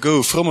going to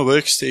go from a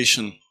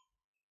workstation.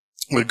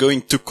 We're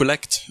going to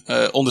collect,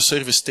 on the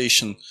service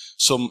station,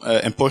 some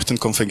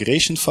important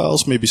configuration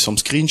files, maybe some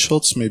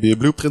screenshots, maybe a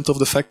blueprint of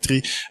the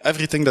factory,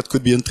 everything that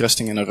could be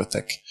interesting in our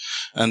attack.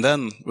 And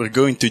then we're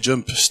going to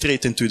jump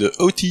straight into the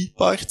OT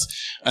part,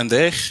 and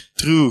there,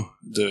 through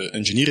the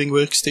engineering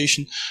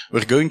workstation,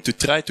 we're going to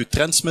try to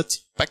transmit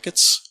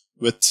packets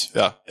with,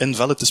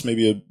 invalid is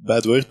maybe a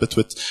bad word, but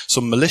with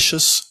some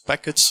malicious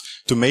packets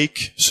to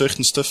make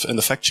certain stuff in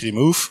the factory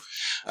move.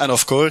 And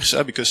of course,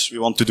 because we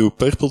want to do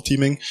purple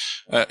teaming,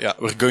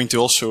 we're going to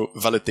also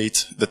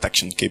validate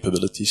detection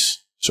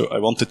capabilities. So I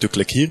wanted to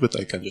click here, but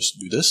I can just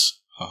do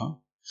this.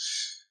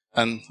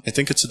 And I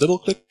think it's a double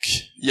click.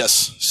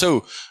 Yes.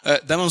 So,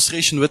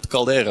 demonstration with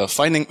CALDERA,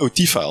 finding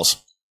OT files.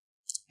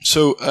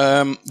 So,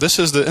 this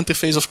is the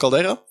interface of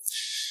CALDERA.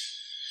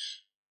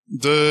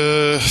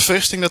 The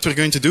first thing that we're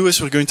going to do is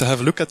we're going to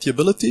have a look at the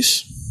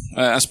abilities,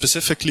 and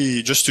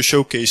specifically just to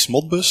showcase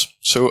Modbus.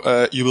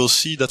 So, you will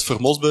see that for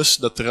Modbus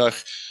that there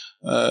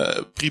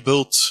are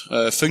pre-built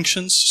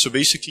functions. So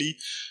basically,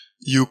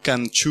 you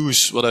can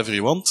choose whatever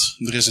you want.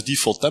 There is a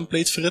default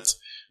template for it.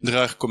 There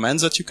are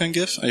commands that you can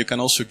give, and you can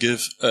also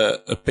give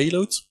a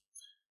payload.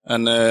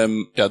 And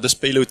this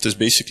payload is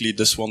basically,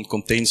 this one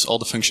contains all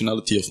the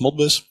functionality of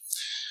Modbus.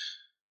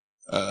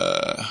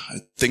 I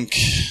think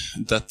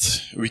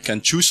that we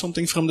can choose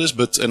something from this,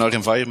 but in our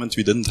environment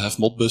we didn't have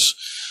Modbus.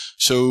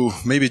 So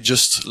maybe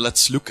just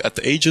let's look at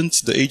the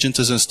agent. The agent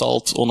is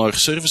installed on our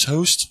service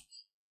host,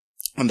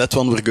 and that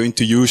one we're going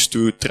to use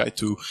to try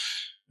to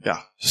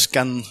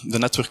scan the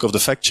network of the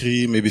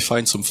factory, maybe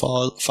find some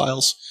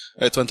files.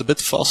 It went a bit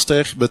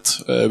faster, but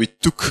we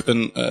took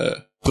an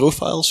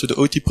profile, so the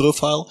OT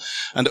profile.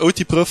 And the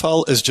OT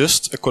profile is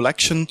just a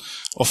collection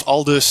of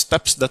all the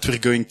steps that we're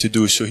going to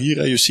do. So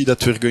here you see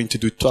that we're going to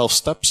do 12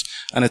 steps,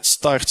 and it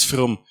starts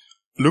from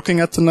looking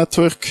at the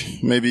network,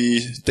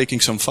 maybe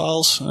taking some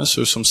files,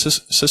 so some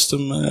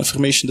system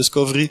information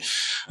discovery,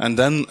 and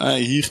then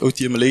here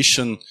OT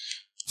emulation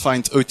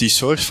find OT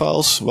source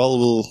files. Well,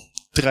 we'll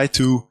try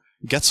to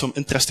get some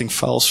interesting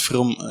files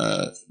from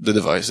the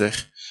device there.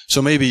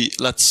 So maybe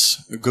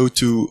let's go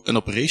to an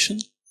operation.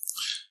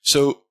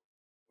 So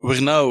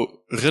we're now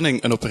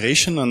running an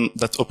operation, and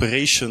that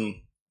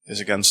operation is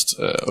against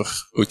our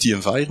OT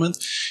environment.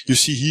 You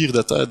see here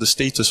that the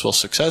status was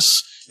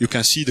success. You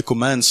can see the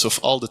commands of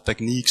all the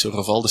techniques or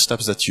of all the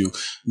steps that you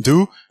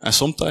do. And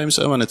sometimes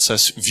when it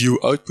says view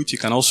output, you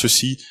can also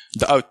see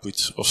the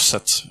output of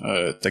set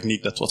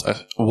technique that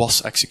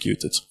was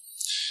executed.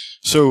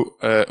 So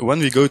when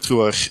we go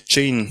through our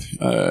chain,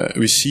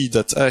 we see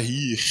that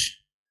here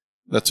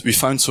that we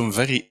found some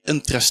very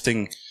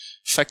interesting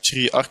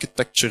factory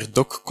architecture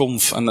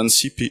docconf and then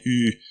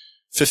CPU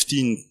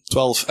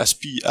 1512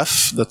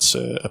 SPF. That's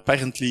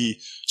apparently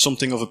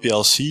something of a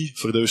PLC.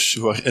 For those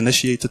who are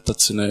initiated,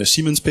 that's in a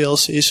Siemens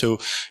PLC. So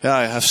yeah,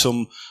 I have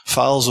some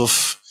files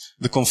of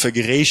the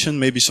configuration,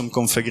 maybe some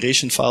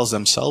configuration files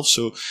themselves.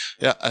 So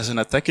yeah, as an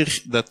attacker,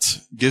 that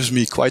gives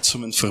me quite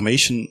some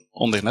information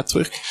on their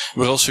network.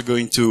 We're also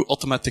going to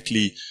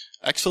automatically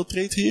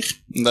exfiltrate here.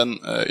 And then,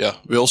 yeah,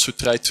 we also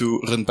try to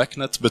run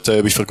backnet, but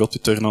we forgot to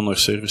turn on our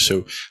server,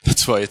 so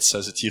that's why it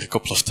says it here a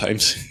couple of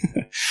times.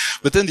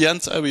 But in the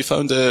end, we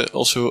found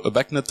also a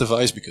backnet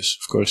device, because,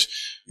 of course,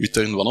 we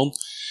turned one on.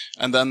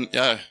 And then,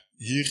 yeah,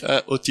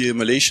 here, OT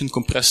emulation,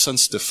 compress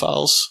sensitive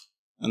files.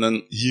 And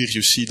then here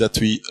you see that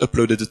we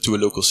uploaded it to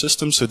a local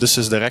system. So this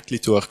is directly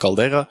to our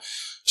CALDERA,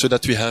 so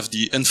that we have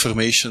the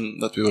information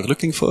that we were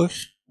looking for.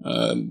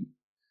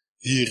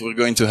 Here we're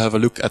going to have a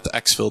look at the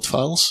exfilled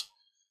files.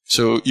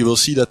 So you will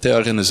see that they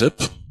are in a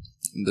zip.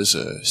 There's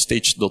a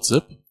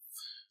stage.zip.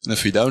 And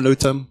if we download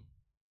them,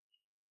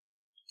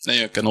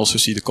 then you can also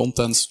see the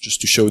contents,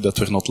 just to show that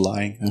we're not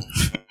lying.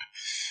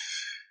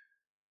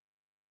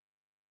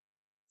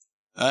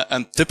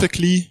 And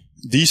typically,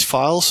 these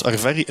files are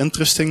very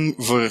interesting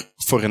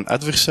for an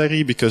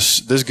adversary,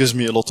 because this gives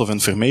me a lot of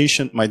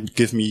information. It might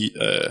give me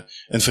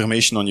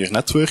information on your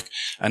network.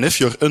 And if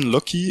you're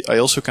unlucky, I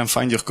also can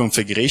find your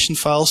configuration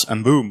files,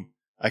 and boom,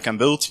 I can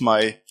build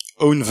my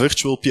own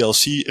virtual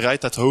PLC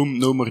right at home.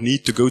 No more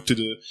need to go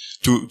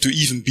to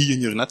even be in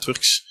your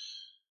networks.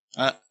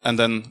 And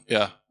then,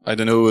 yeah, I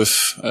don't know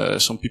if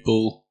some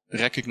people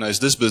recognize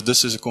this, but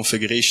this is a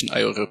configuration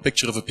or a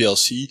picture of a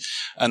PLC,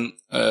 and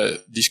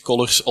these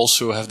colors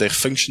also have their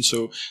function,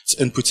 so it's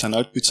inputs and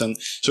outputs, and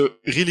so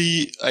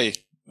really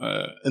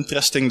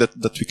interesting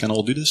that we can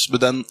all do this.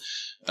 But then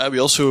we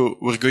also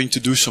were going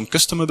to do some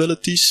custom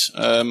abilities.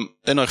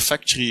 In our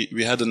factory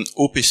we had an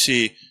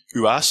OPC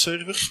UA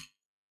server.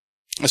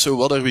 So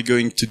what are we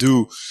going to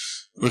do?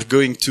 We're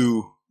going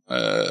to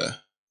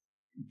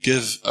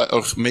give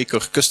or make our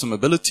custom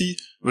ability.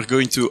 We're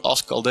going to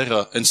ask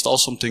CALDERA install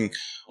something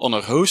on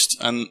our host,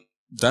 and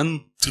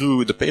then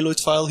through the payload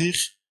file here.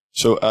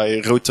 So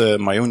I wrote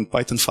my own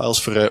Python files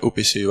for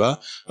OPC UA.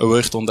 A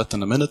word on that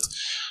in a minute.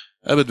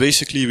 But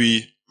basically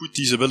we put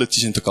these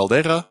abilities into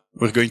CALDERA.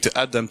 We're going to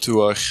add them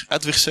to our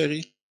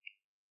adversary.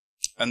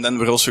 And then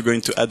we're also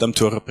going to add them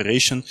to our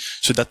operation,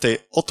 so that they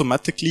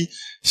automatically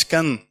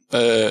scan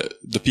the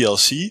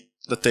PLC,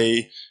 that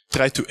they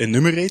try to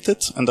enumerate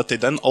it, and that they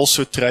then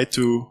also try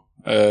to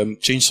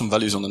change some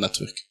values on the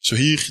network. So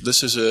here,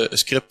 this is a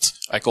script.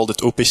 I called it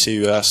OPC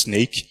UA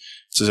Snake.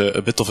 It's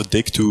a bit of a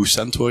dig to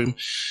Sandworm.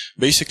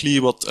 Basically,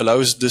 what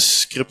allows this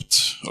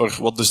script, or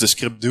what does the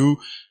script do?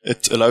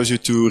 It allows you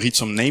to read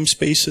some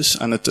namespaces,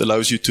 and it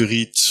allows you to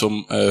read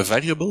some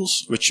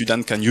variables, which you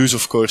then can use,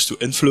 of course, to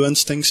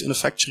influence things in a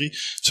factory.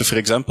 So, for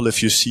example,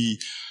 if you see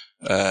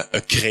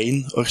a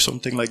crane or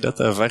something like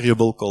that, a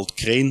variable called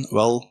crane,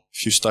 well,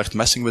 if you start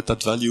messing with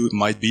that value, it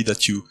might be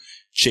that you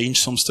change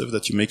some stuff,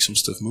 that you make some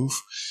stuff move.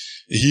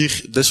 Here,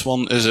 this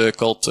one is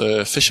called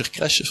Fisher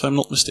Crash, if I'm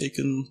not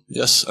mistaken.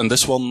 Yes, and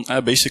this one,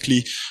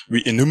 basically,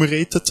 we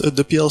enumerated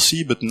the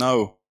PLC, but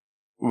now,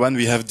 when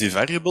we have the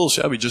variables,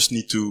 we just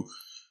need to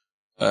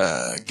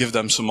give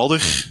them some other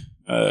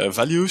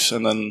values,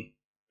 and then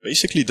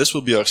basically this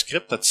will be our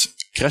script that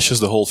crashes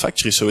the whole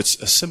factory. So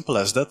it's as simple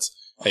as that.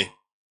 Hey,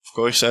 of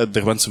course,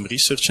 there went some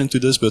research into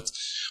this, but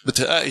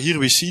here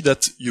we see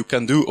that you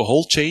can do a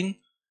whole chain.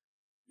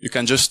 You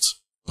can just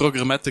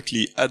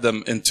programmatically add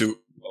them into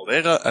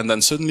CALDERA, and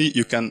then suddenly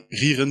you can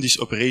rerun these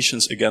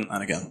operations again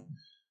and again.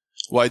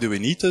 Why do we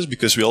need this?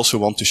 Because we also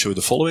want to show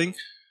the following.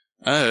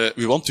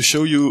 We want to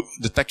show you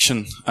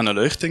detection and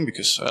alerting,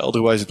 because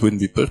otherwise it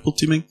wouldn't be purple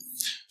teaming.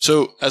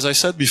 So, as I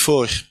said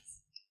before,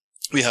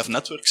 we have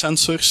network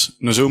sensors.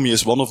 Nozomi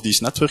is one of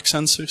these network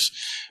sensors.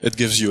 It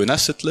gives you an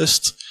asset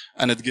list,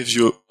 and it gives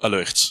you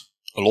alerts.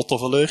 A lot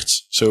of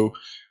alerts. So,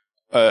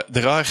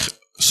 there are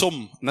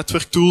some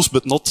network tools,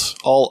 but not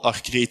all are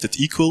created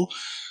equal.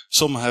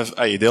 Some have,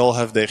 they all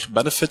have their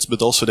benefits,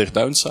 but also their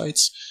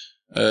downsides.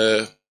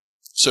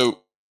 So,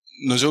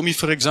 Nozomi,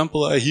 for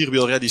example, here we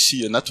already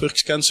see a network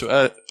scan.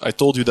 So I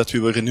told you that we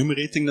were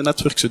enumerating the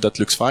network, so that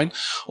looks fine.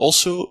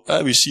 Also,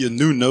 we see a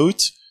new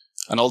node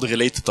and all the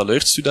related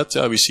alerts to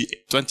that. We see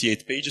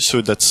 28 pages,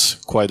 so that's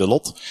quite a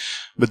lot.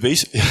 But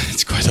basically,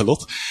 it's quite a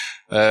lot.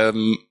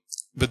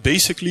 But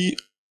basically,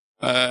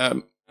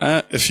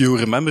 if you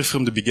remember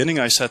from the beginning,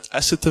 I said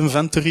asset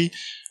inventory,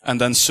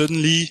 and then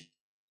suddenly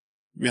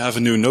we have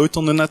a new node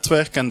on the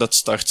network, and that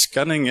starts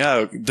scanning.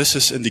 Yeah, this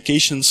is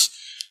indications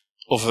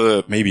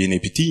of maybe an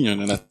APT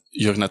in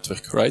your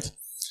network, right?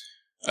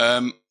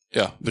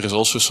 Yeah, there is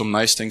also some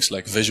nice things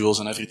like visuals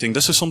and everything.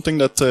 This is something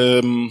that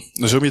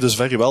Nozomi does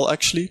very well,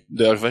 actually.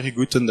 They are very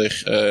good in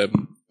their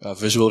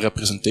visual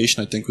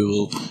representation. I think we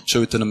will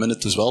show it in a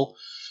minute as well.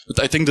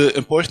 But I think the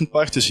important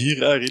part is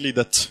here really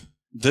that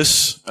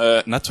this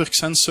network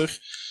sensor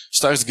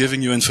starts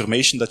giving you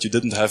information that you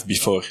didn't have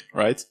before,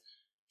 right?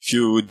 If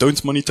you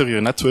don't monitor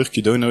your network,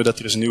 you don't know that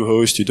there's a new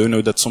host, you don't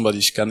know that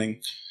somebody's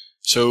scanning.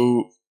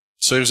 So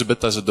it serves a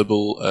bit as a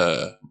double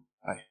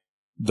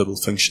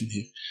function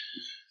here.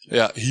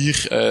 Yeah,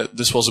 here,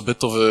 this was a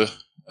bit of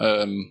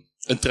a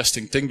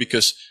interesting thing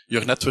because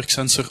your network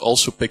sensor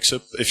also picks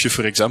up if you,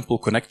 for example,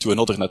 connect to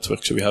another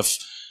network. So we have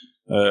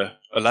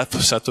a lab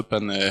setup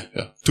and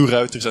 2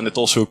 routers, and it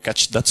also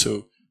catches that.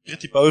 So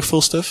pretty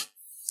powerful stuff.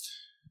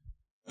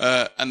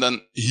 And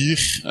then here,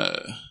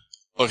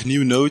 our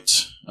new node,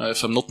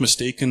 if I'm not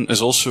mistaken,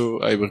 is also,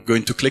 we're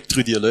going to click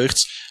through the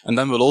alerts, and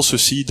then we'll also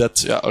see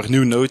that our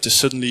new node is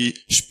suddenly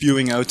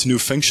spewing out new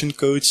function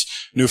codes.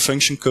 New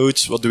function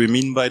codes, what do we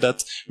mean by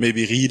that?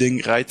 Maybe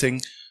reading,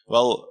 writing.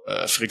 Well,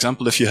 for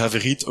example, if you have a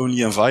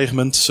read-only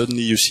environment,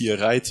 suddenly you see a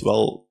write,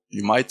 well,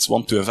 you might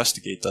want to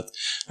investigate that.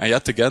 And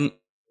yet again,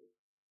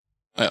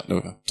 no,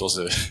 it was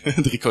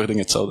the recording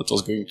itself that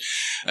was going.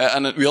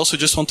 And we also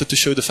just wanted to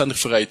show Defender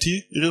for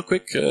IoT real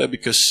quick,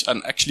 because,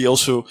 and actually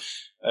also,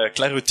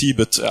 Clarity,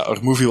 but our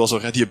movie was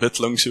already a bit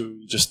long, so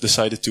we just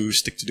decided to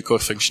stick to the core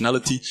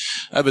functionality.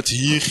 But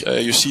here,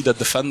 you see that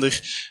Defender,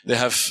 they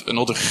have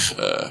another,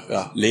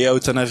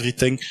 layout and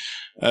everything.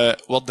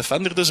 What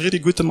Defender does really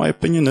good, in my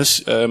opinion,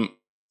 is,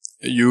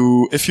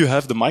 if you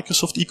have the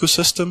Microsoft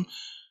ecosystem,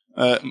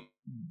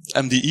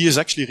 MDE is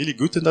actually really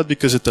good in that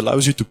because it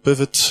allows you to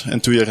pivot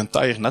into your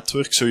entire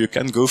network, so you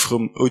can go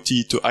from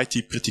OT to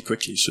IT pretty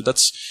quickly. So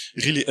that's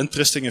really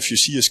interesting. If you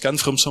see a scan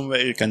from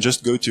somewhere, you can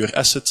just go to your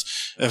asset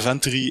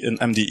inventory in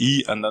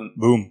MDE, and then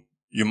boom,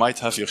 you might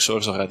have your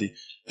source already.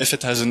 If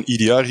it has an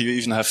EDR, you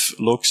even have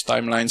logs,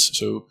 timelines.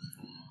 So,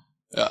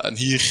 and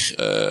here,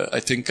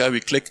 I think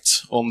we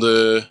clicked on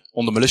the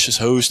malicious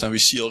host, and we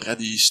see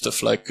already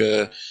stuff like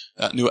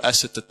new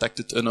asset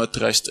detected,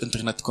 unauthorized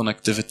internet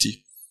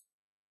connectivity.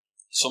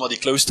 Somebody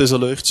closed this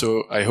alert,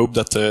 so I hope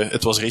that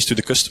it was raised to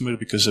the customer,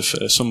 because if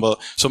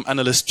some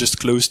analyst just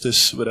closed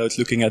this without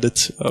looking at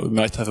it, we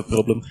might have a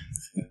problem.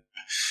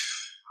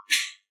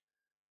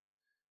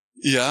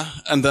 Yeah,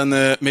 and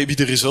then maybe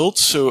the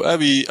results. So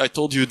I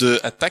told you the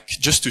attack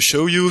just to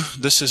show you.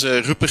 This is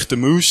Rupert de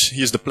Moes.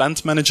 He is the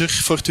plant manager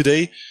for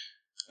today.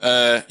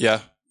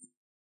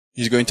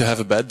 He's going to have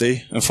a bad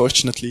day,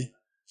 unfortunately.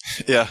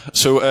 Yeah,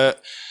 so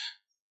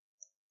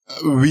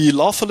we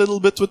laugh a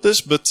little bit with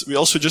this, but we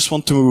also just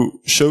want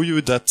to show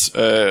you that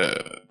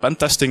pen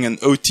testing in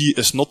OT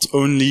is not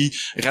only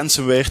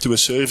ransomware to a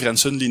server and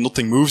suddenly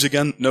nothing moves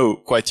again. No,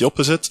 quite the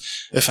opposite.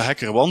 If a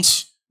hacker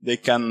wants, they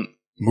can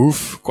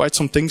move quite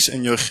some things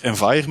in your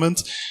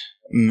environment,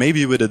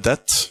 maybe with a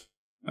death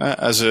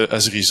as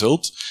a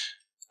result.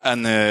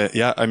 And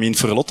I mean,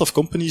 for a lot of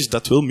companies,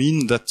 that will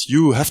mean that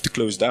you have to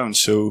close down.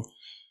 So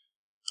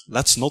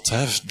let's not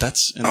have that.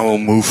 I will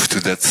move to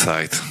that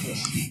side.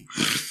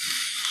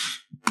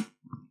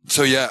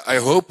 So yeah, I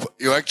hope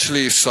you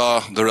actually saw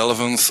the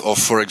relevance of,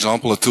 for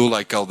example, a tool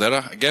like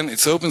CALDERA. Again,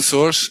 it's open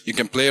source. You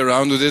can play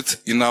around with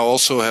it. You now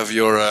also have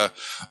your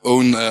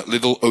own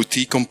little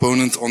OT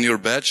component on your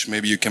badge.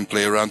 Maybe you can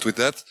play around with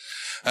that.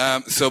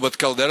 But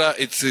CALDERA,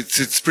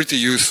 it's pretty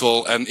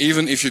useful. And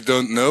even if you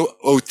don't know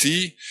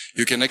OT,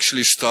 you can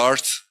actually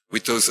start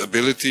with those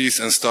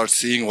abilities and start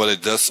seeing what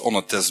it does on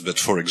a testbed,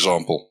 for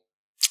example.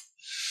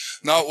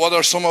 Now, what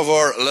are some of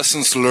our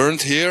lessons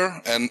learned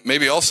here? And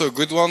maybe also a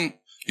good one.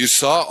 You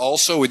saw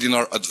also within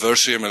our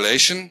adversary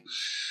emulation,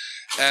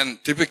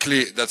 and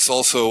typically that's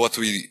also what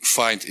we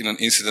find in an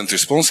incident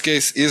response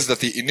case, is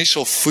that the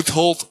initial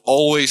foothold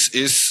always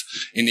is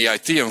in the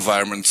IT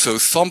environment. So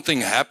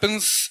something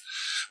happens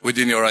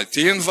within your IT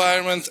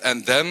environment,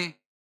 and then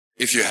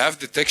if you have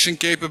detection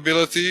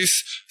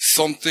capabilities,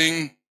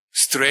 something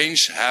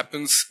strange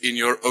happens in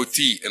your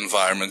OT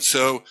environment.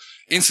 So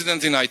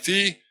incident in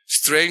IT,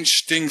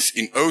 strange things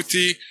in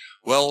OT,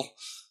 well,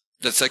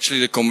 that's actually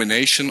the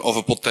combination of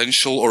a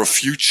potential or a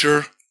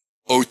future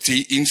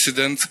OT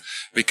incident,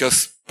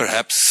 because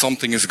perhaps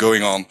something is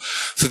going on.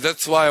 So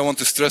that's why I want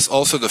to stress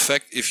also the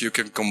fact, if you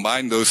can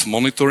combine those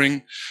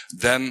monitoring,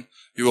 then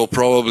you will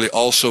probably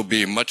also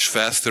be much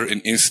faster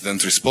in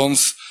incident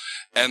response.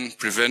 And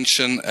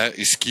prevention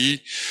is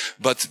key,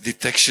 but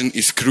detection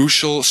is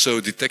crucial. So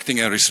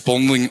detecting and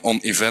responding on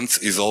events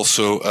is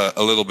also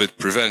a little bit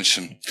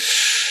prevention.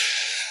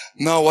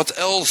 Now, what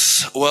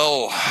else?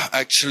 Well,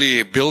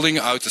 actually, building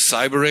out a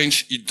cyber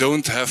range, you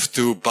don't have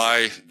to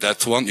buy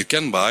that one. You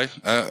can buy.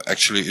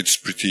 Actually, it's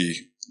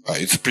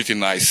a pretty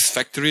nice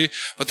factory,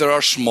 but there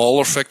are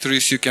smaller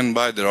factories you can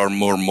buy. There are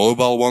more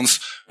mobile ones.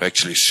 We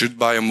actually should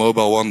buy a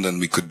mobile one, then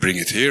we could bring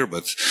it here.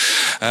 But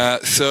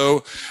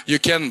so you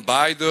can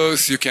buy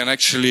those. You can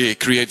actually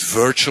create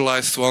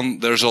virtualized one.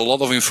 There's a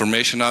lot of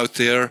information out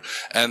there,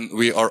 and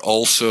we are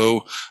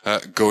also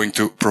going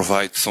to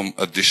provide some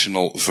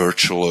additional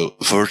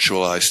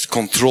virtualized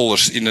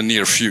controllers in the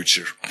near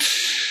future.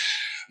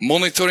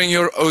 Monitoring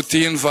your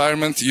OT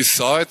environment, you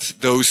saw it.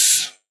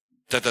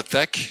 That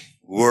attack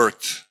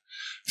worked.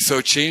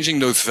 So changing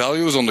those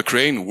values on the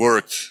crane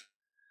worked.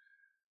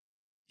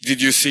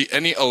 Did you see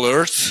any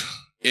alerts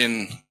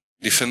in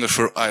Defender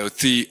for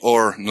IoT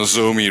or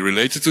Nozomi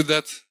related to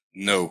that?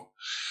 No.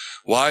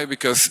 Why?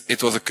 Because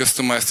it was a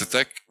customized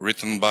attack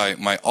written by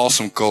my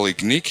awesome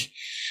colleague Nick.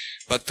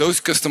 But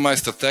those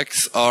customized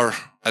attacks are,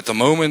 at the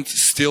moment,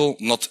 still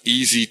not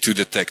easy to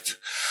detect.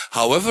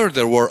 However,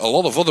 there were a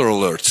lot of other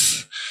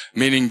alerts.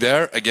 Meaning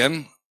there,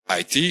 again,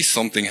 IT,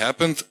 something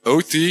happened.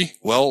 OT,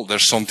 well,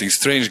 there's something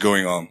strange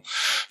going on.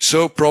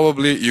 So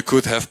probably you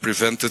could have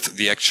prevented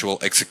the actual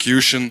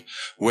execution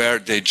where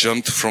they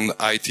jumped from the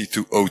IT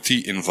to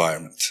OT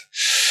environment.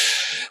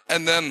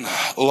 And then,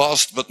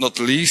 last but not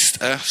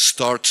least,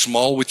 start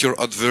small with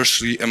your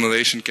adversary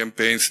emulation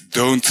campaigns.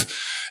 Don't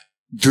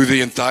do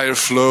the entire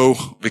flow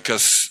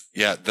because,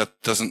 yeah,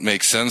 that doesn't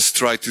make sense.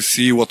 Try to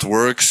see what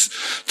works.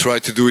 Try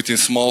to do it in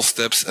small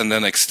steps and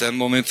then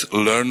extend on it,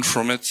 learn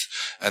from it,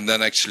 and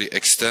then actually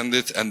extend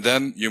it. And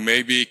then you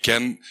maybe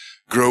can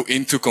grow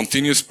into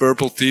continuous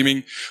purple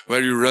teaming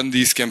where you run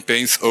these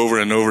campaigns over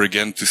and over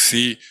again to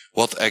see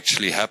what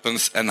actually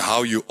happens and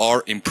how you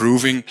are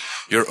improving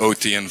your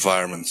OT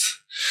environment.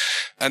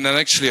 And then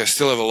actually I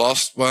still have a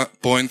last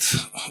point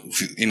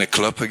in a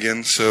club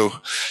again. So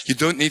you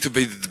don't need to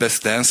be the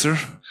best dancer.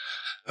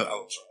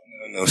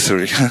 No,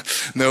 sorry.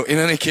 No, in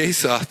any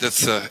case,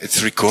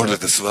 it's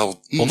recorded as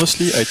well.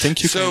 Honestly, I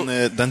think you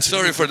can dance.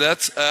 Sorry for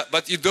that.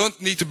 But you don't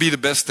need to be the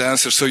best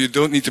dancer. So you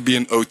don't need to be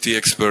an OT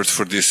expert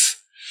for this.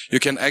 You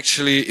can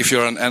actually, if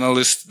you're an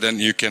analyst, then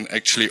you can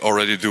actually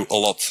already do a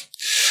lot.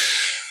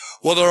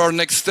 What are our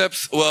next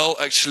steps? Well,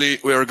 actually,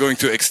 we are going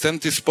to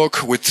extend this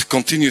POC with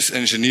continuous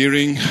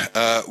engineering.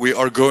 We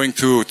are going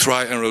to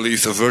try and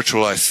release a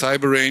virtualized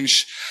cyber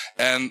range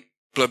and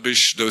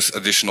publish those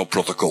additional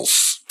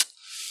protocols.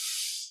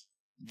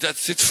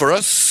 That's it for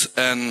us.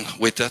 And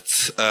with that,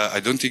 I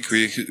don't think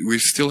we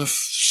still have,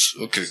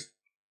 okay.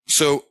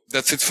 So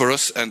that's it for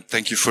us. And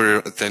thank you for your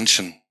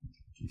attention.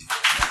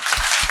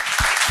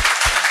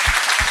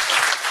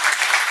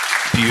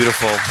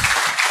 Beautiful.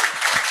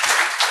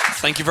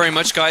 Thank you very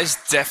much, guys.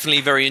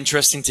 Definitely very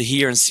interesting to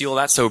hear and see all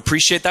that. So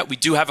appreciate that. We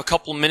do have a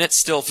couple minutes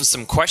still for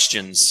some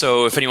questions.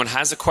 So if anyone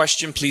has a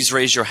question, please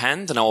raise your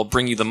hand and I will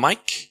bring you the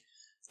mic.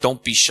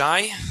 Don't be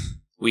shy.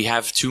 We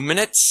have 2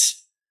 minutes.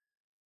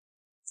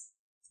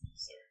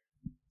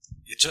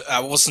 I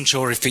wasn't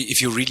sure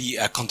if you really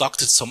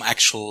conducted some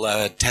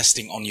actual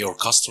testing on your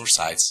customer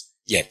sites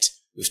yet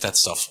with that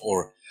stuff,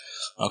 or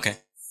okay.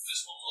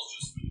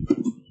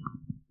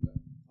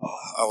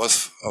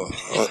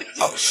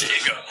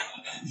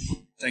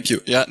 Thank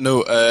you. Yeah,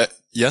 no,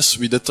 yes,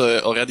 we did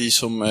already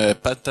some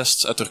pen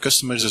tests at our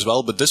customers as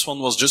well, but this one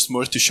was just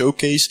more to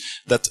showcase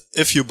that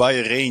if you buy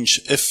a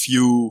range,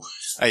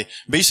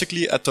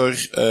 basically at our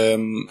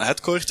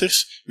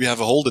headquarters, we have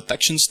a whole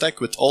detection stack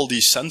with all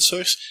these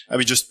sensors, and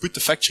we just put the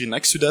factory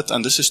next to that,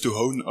 and this is to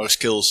hone our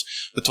skills.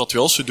 But what we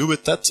also do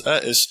with that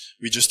is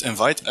we just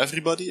invite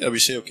everybody, and we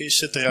say, okay,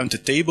 sit around the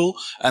table,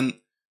 and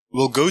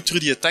we'll go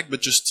through the attack,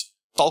 but just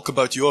talk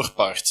about your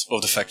part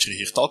of the factory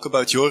here. Talk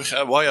about your,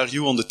 why are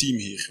you on the team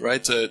here,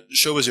 right?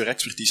 Show us your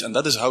expertise. And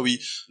that is how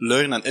we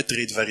learn and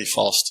iterate very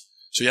fast.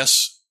 So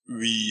yes,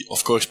 we,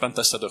 of course, pen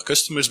test at our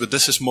customers, but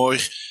this is more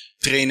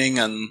training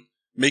and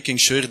making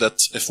sure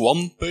that if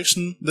one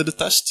person did a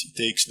test, he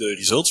takes the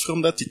results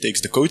from that, he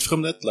takes the code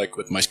from that, like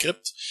with my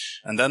script,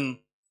 and then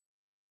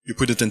you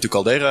put it into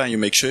CALDERA and you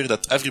make sure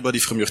that everybody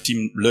from your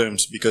team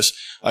learns. Because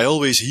I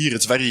always hear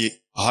it's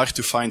very hard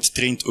to find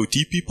trained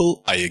OT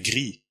people. I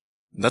agree.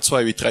 That's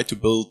why we try to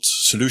build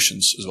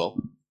solutions as well.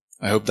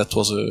 I hope that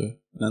was an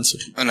answer.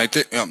 And I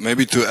think,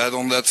 maybe to add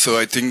on that, so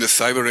I think the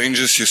cyber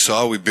ranges you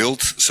saw we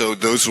built, so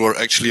those were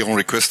actually on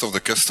request of the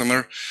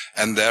customer.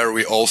 And there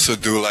we also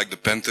do like the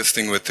pen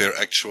testing with their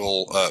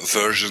actual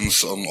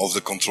versions of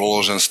the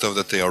controllers and stuff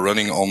that they are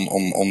running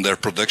on their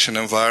production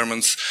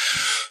environments.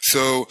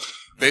 So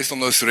based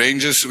on those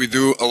ranges, we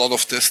do a lot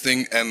of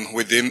testing, and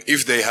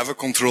if they have a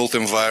controlled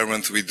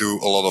environment, we do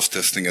a lot of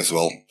testing as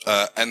well.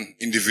 And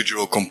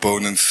individual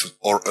components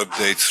or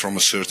updates from a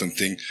certain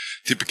thing.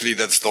 Typically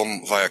that's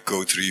done via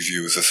code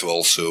reviews as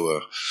well.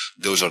 So,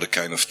 those are the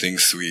kind of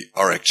things we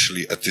are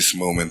actually at this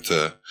moment,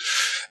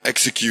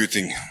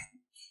 executing.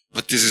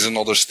 But this is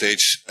another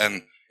stage.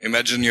 And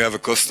imagine you have a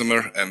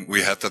customer, and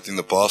we had that in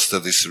the past,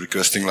 that is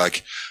requesting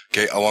like,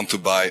 okay, I want to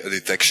buy a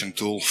detection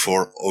tool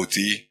for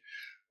OT.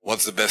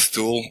 what's the best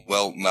tool?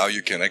 Well, now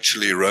you can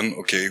actually run,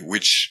 okay,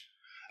 which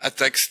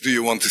attacks do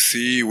you want to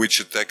see? Which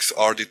attacks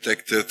are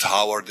detected?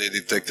 How are they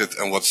detected?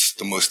 And what's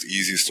the most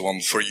easiest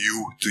one for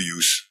you to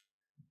use?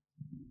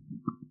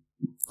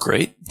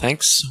 Great,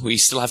 thanks. We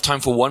still have time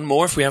for one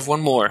more if we have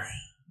one more.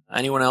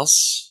 Anyone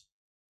else?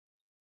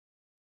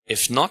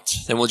 If not,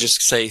 then we'll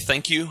just say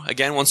thank you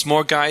again once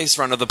more, guys.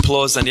 Round of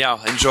applause, and yeah,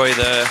 enjoy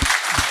the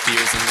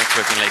beers and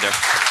networking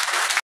later.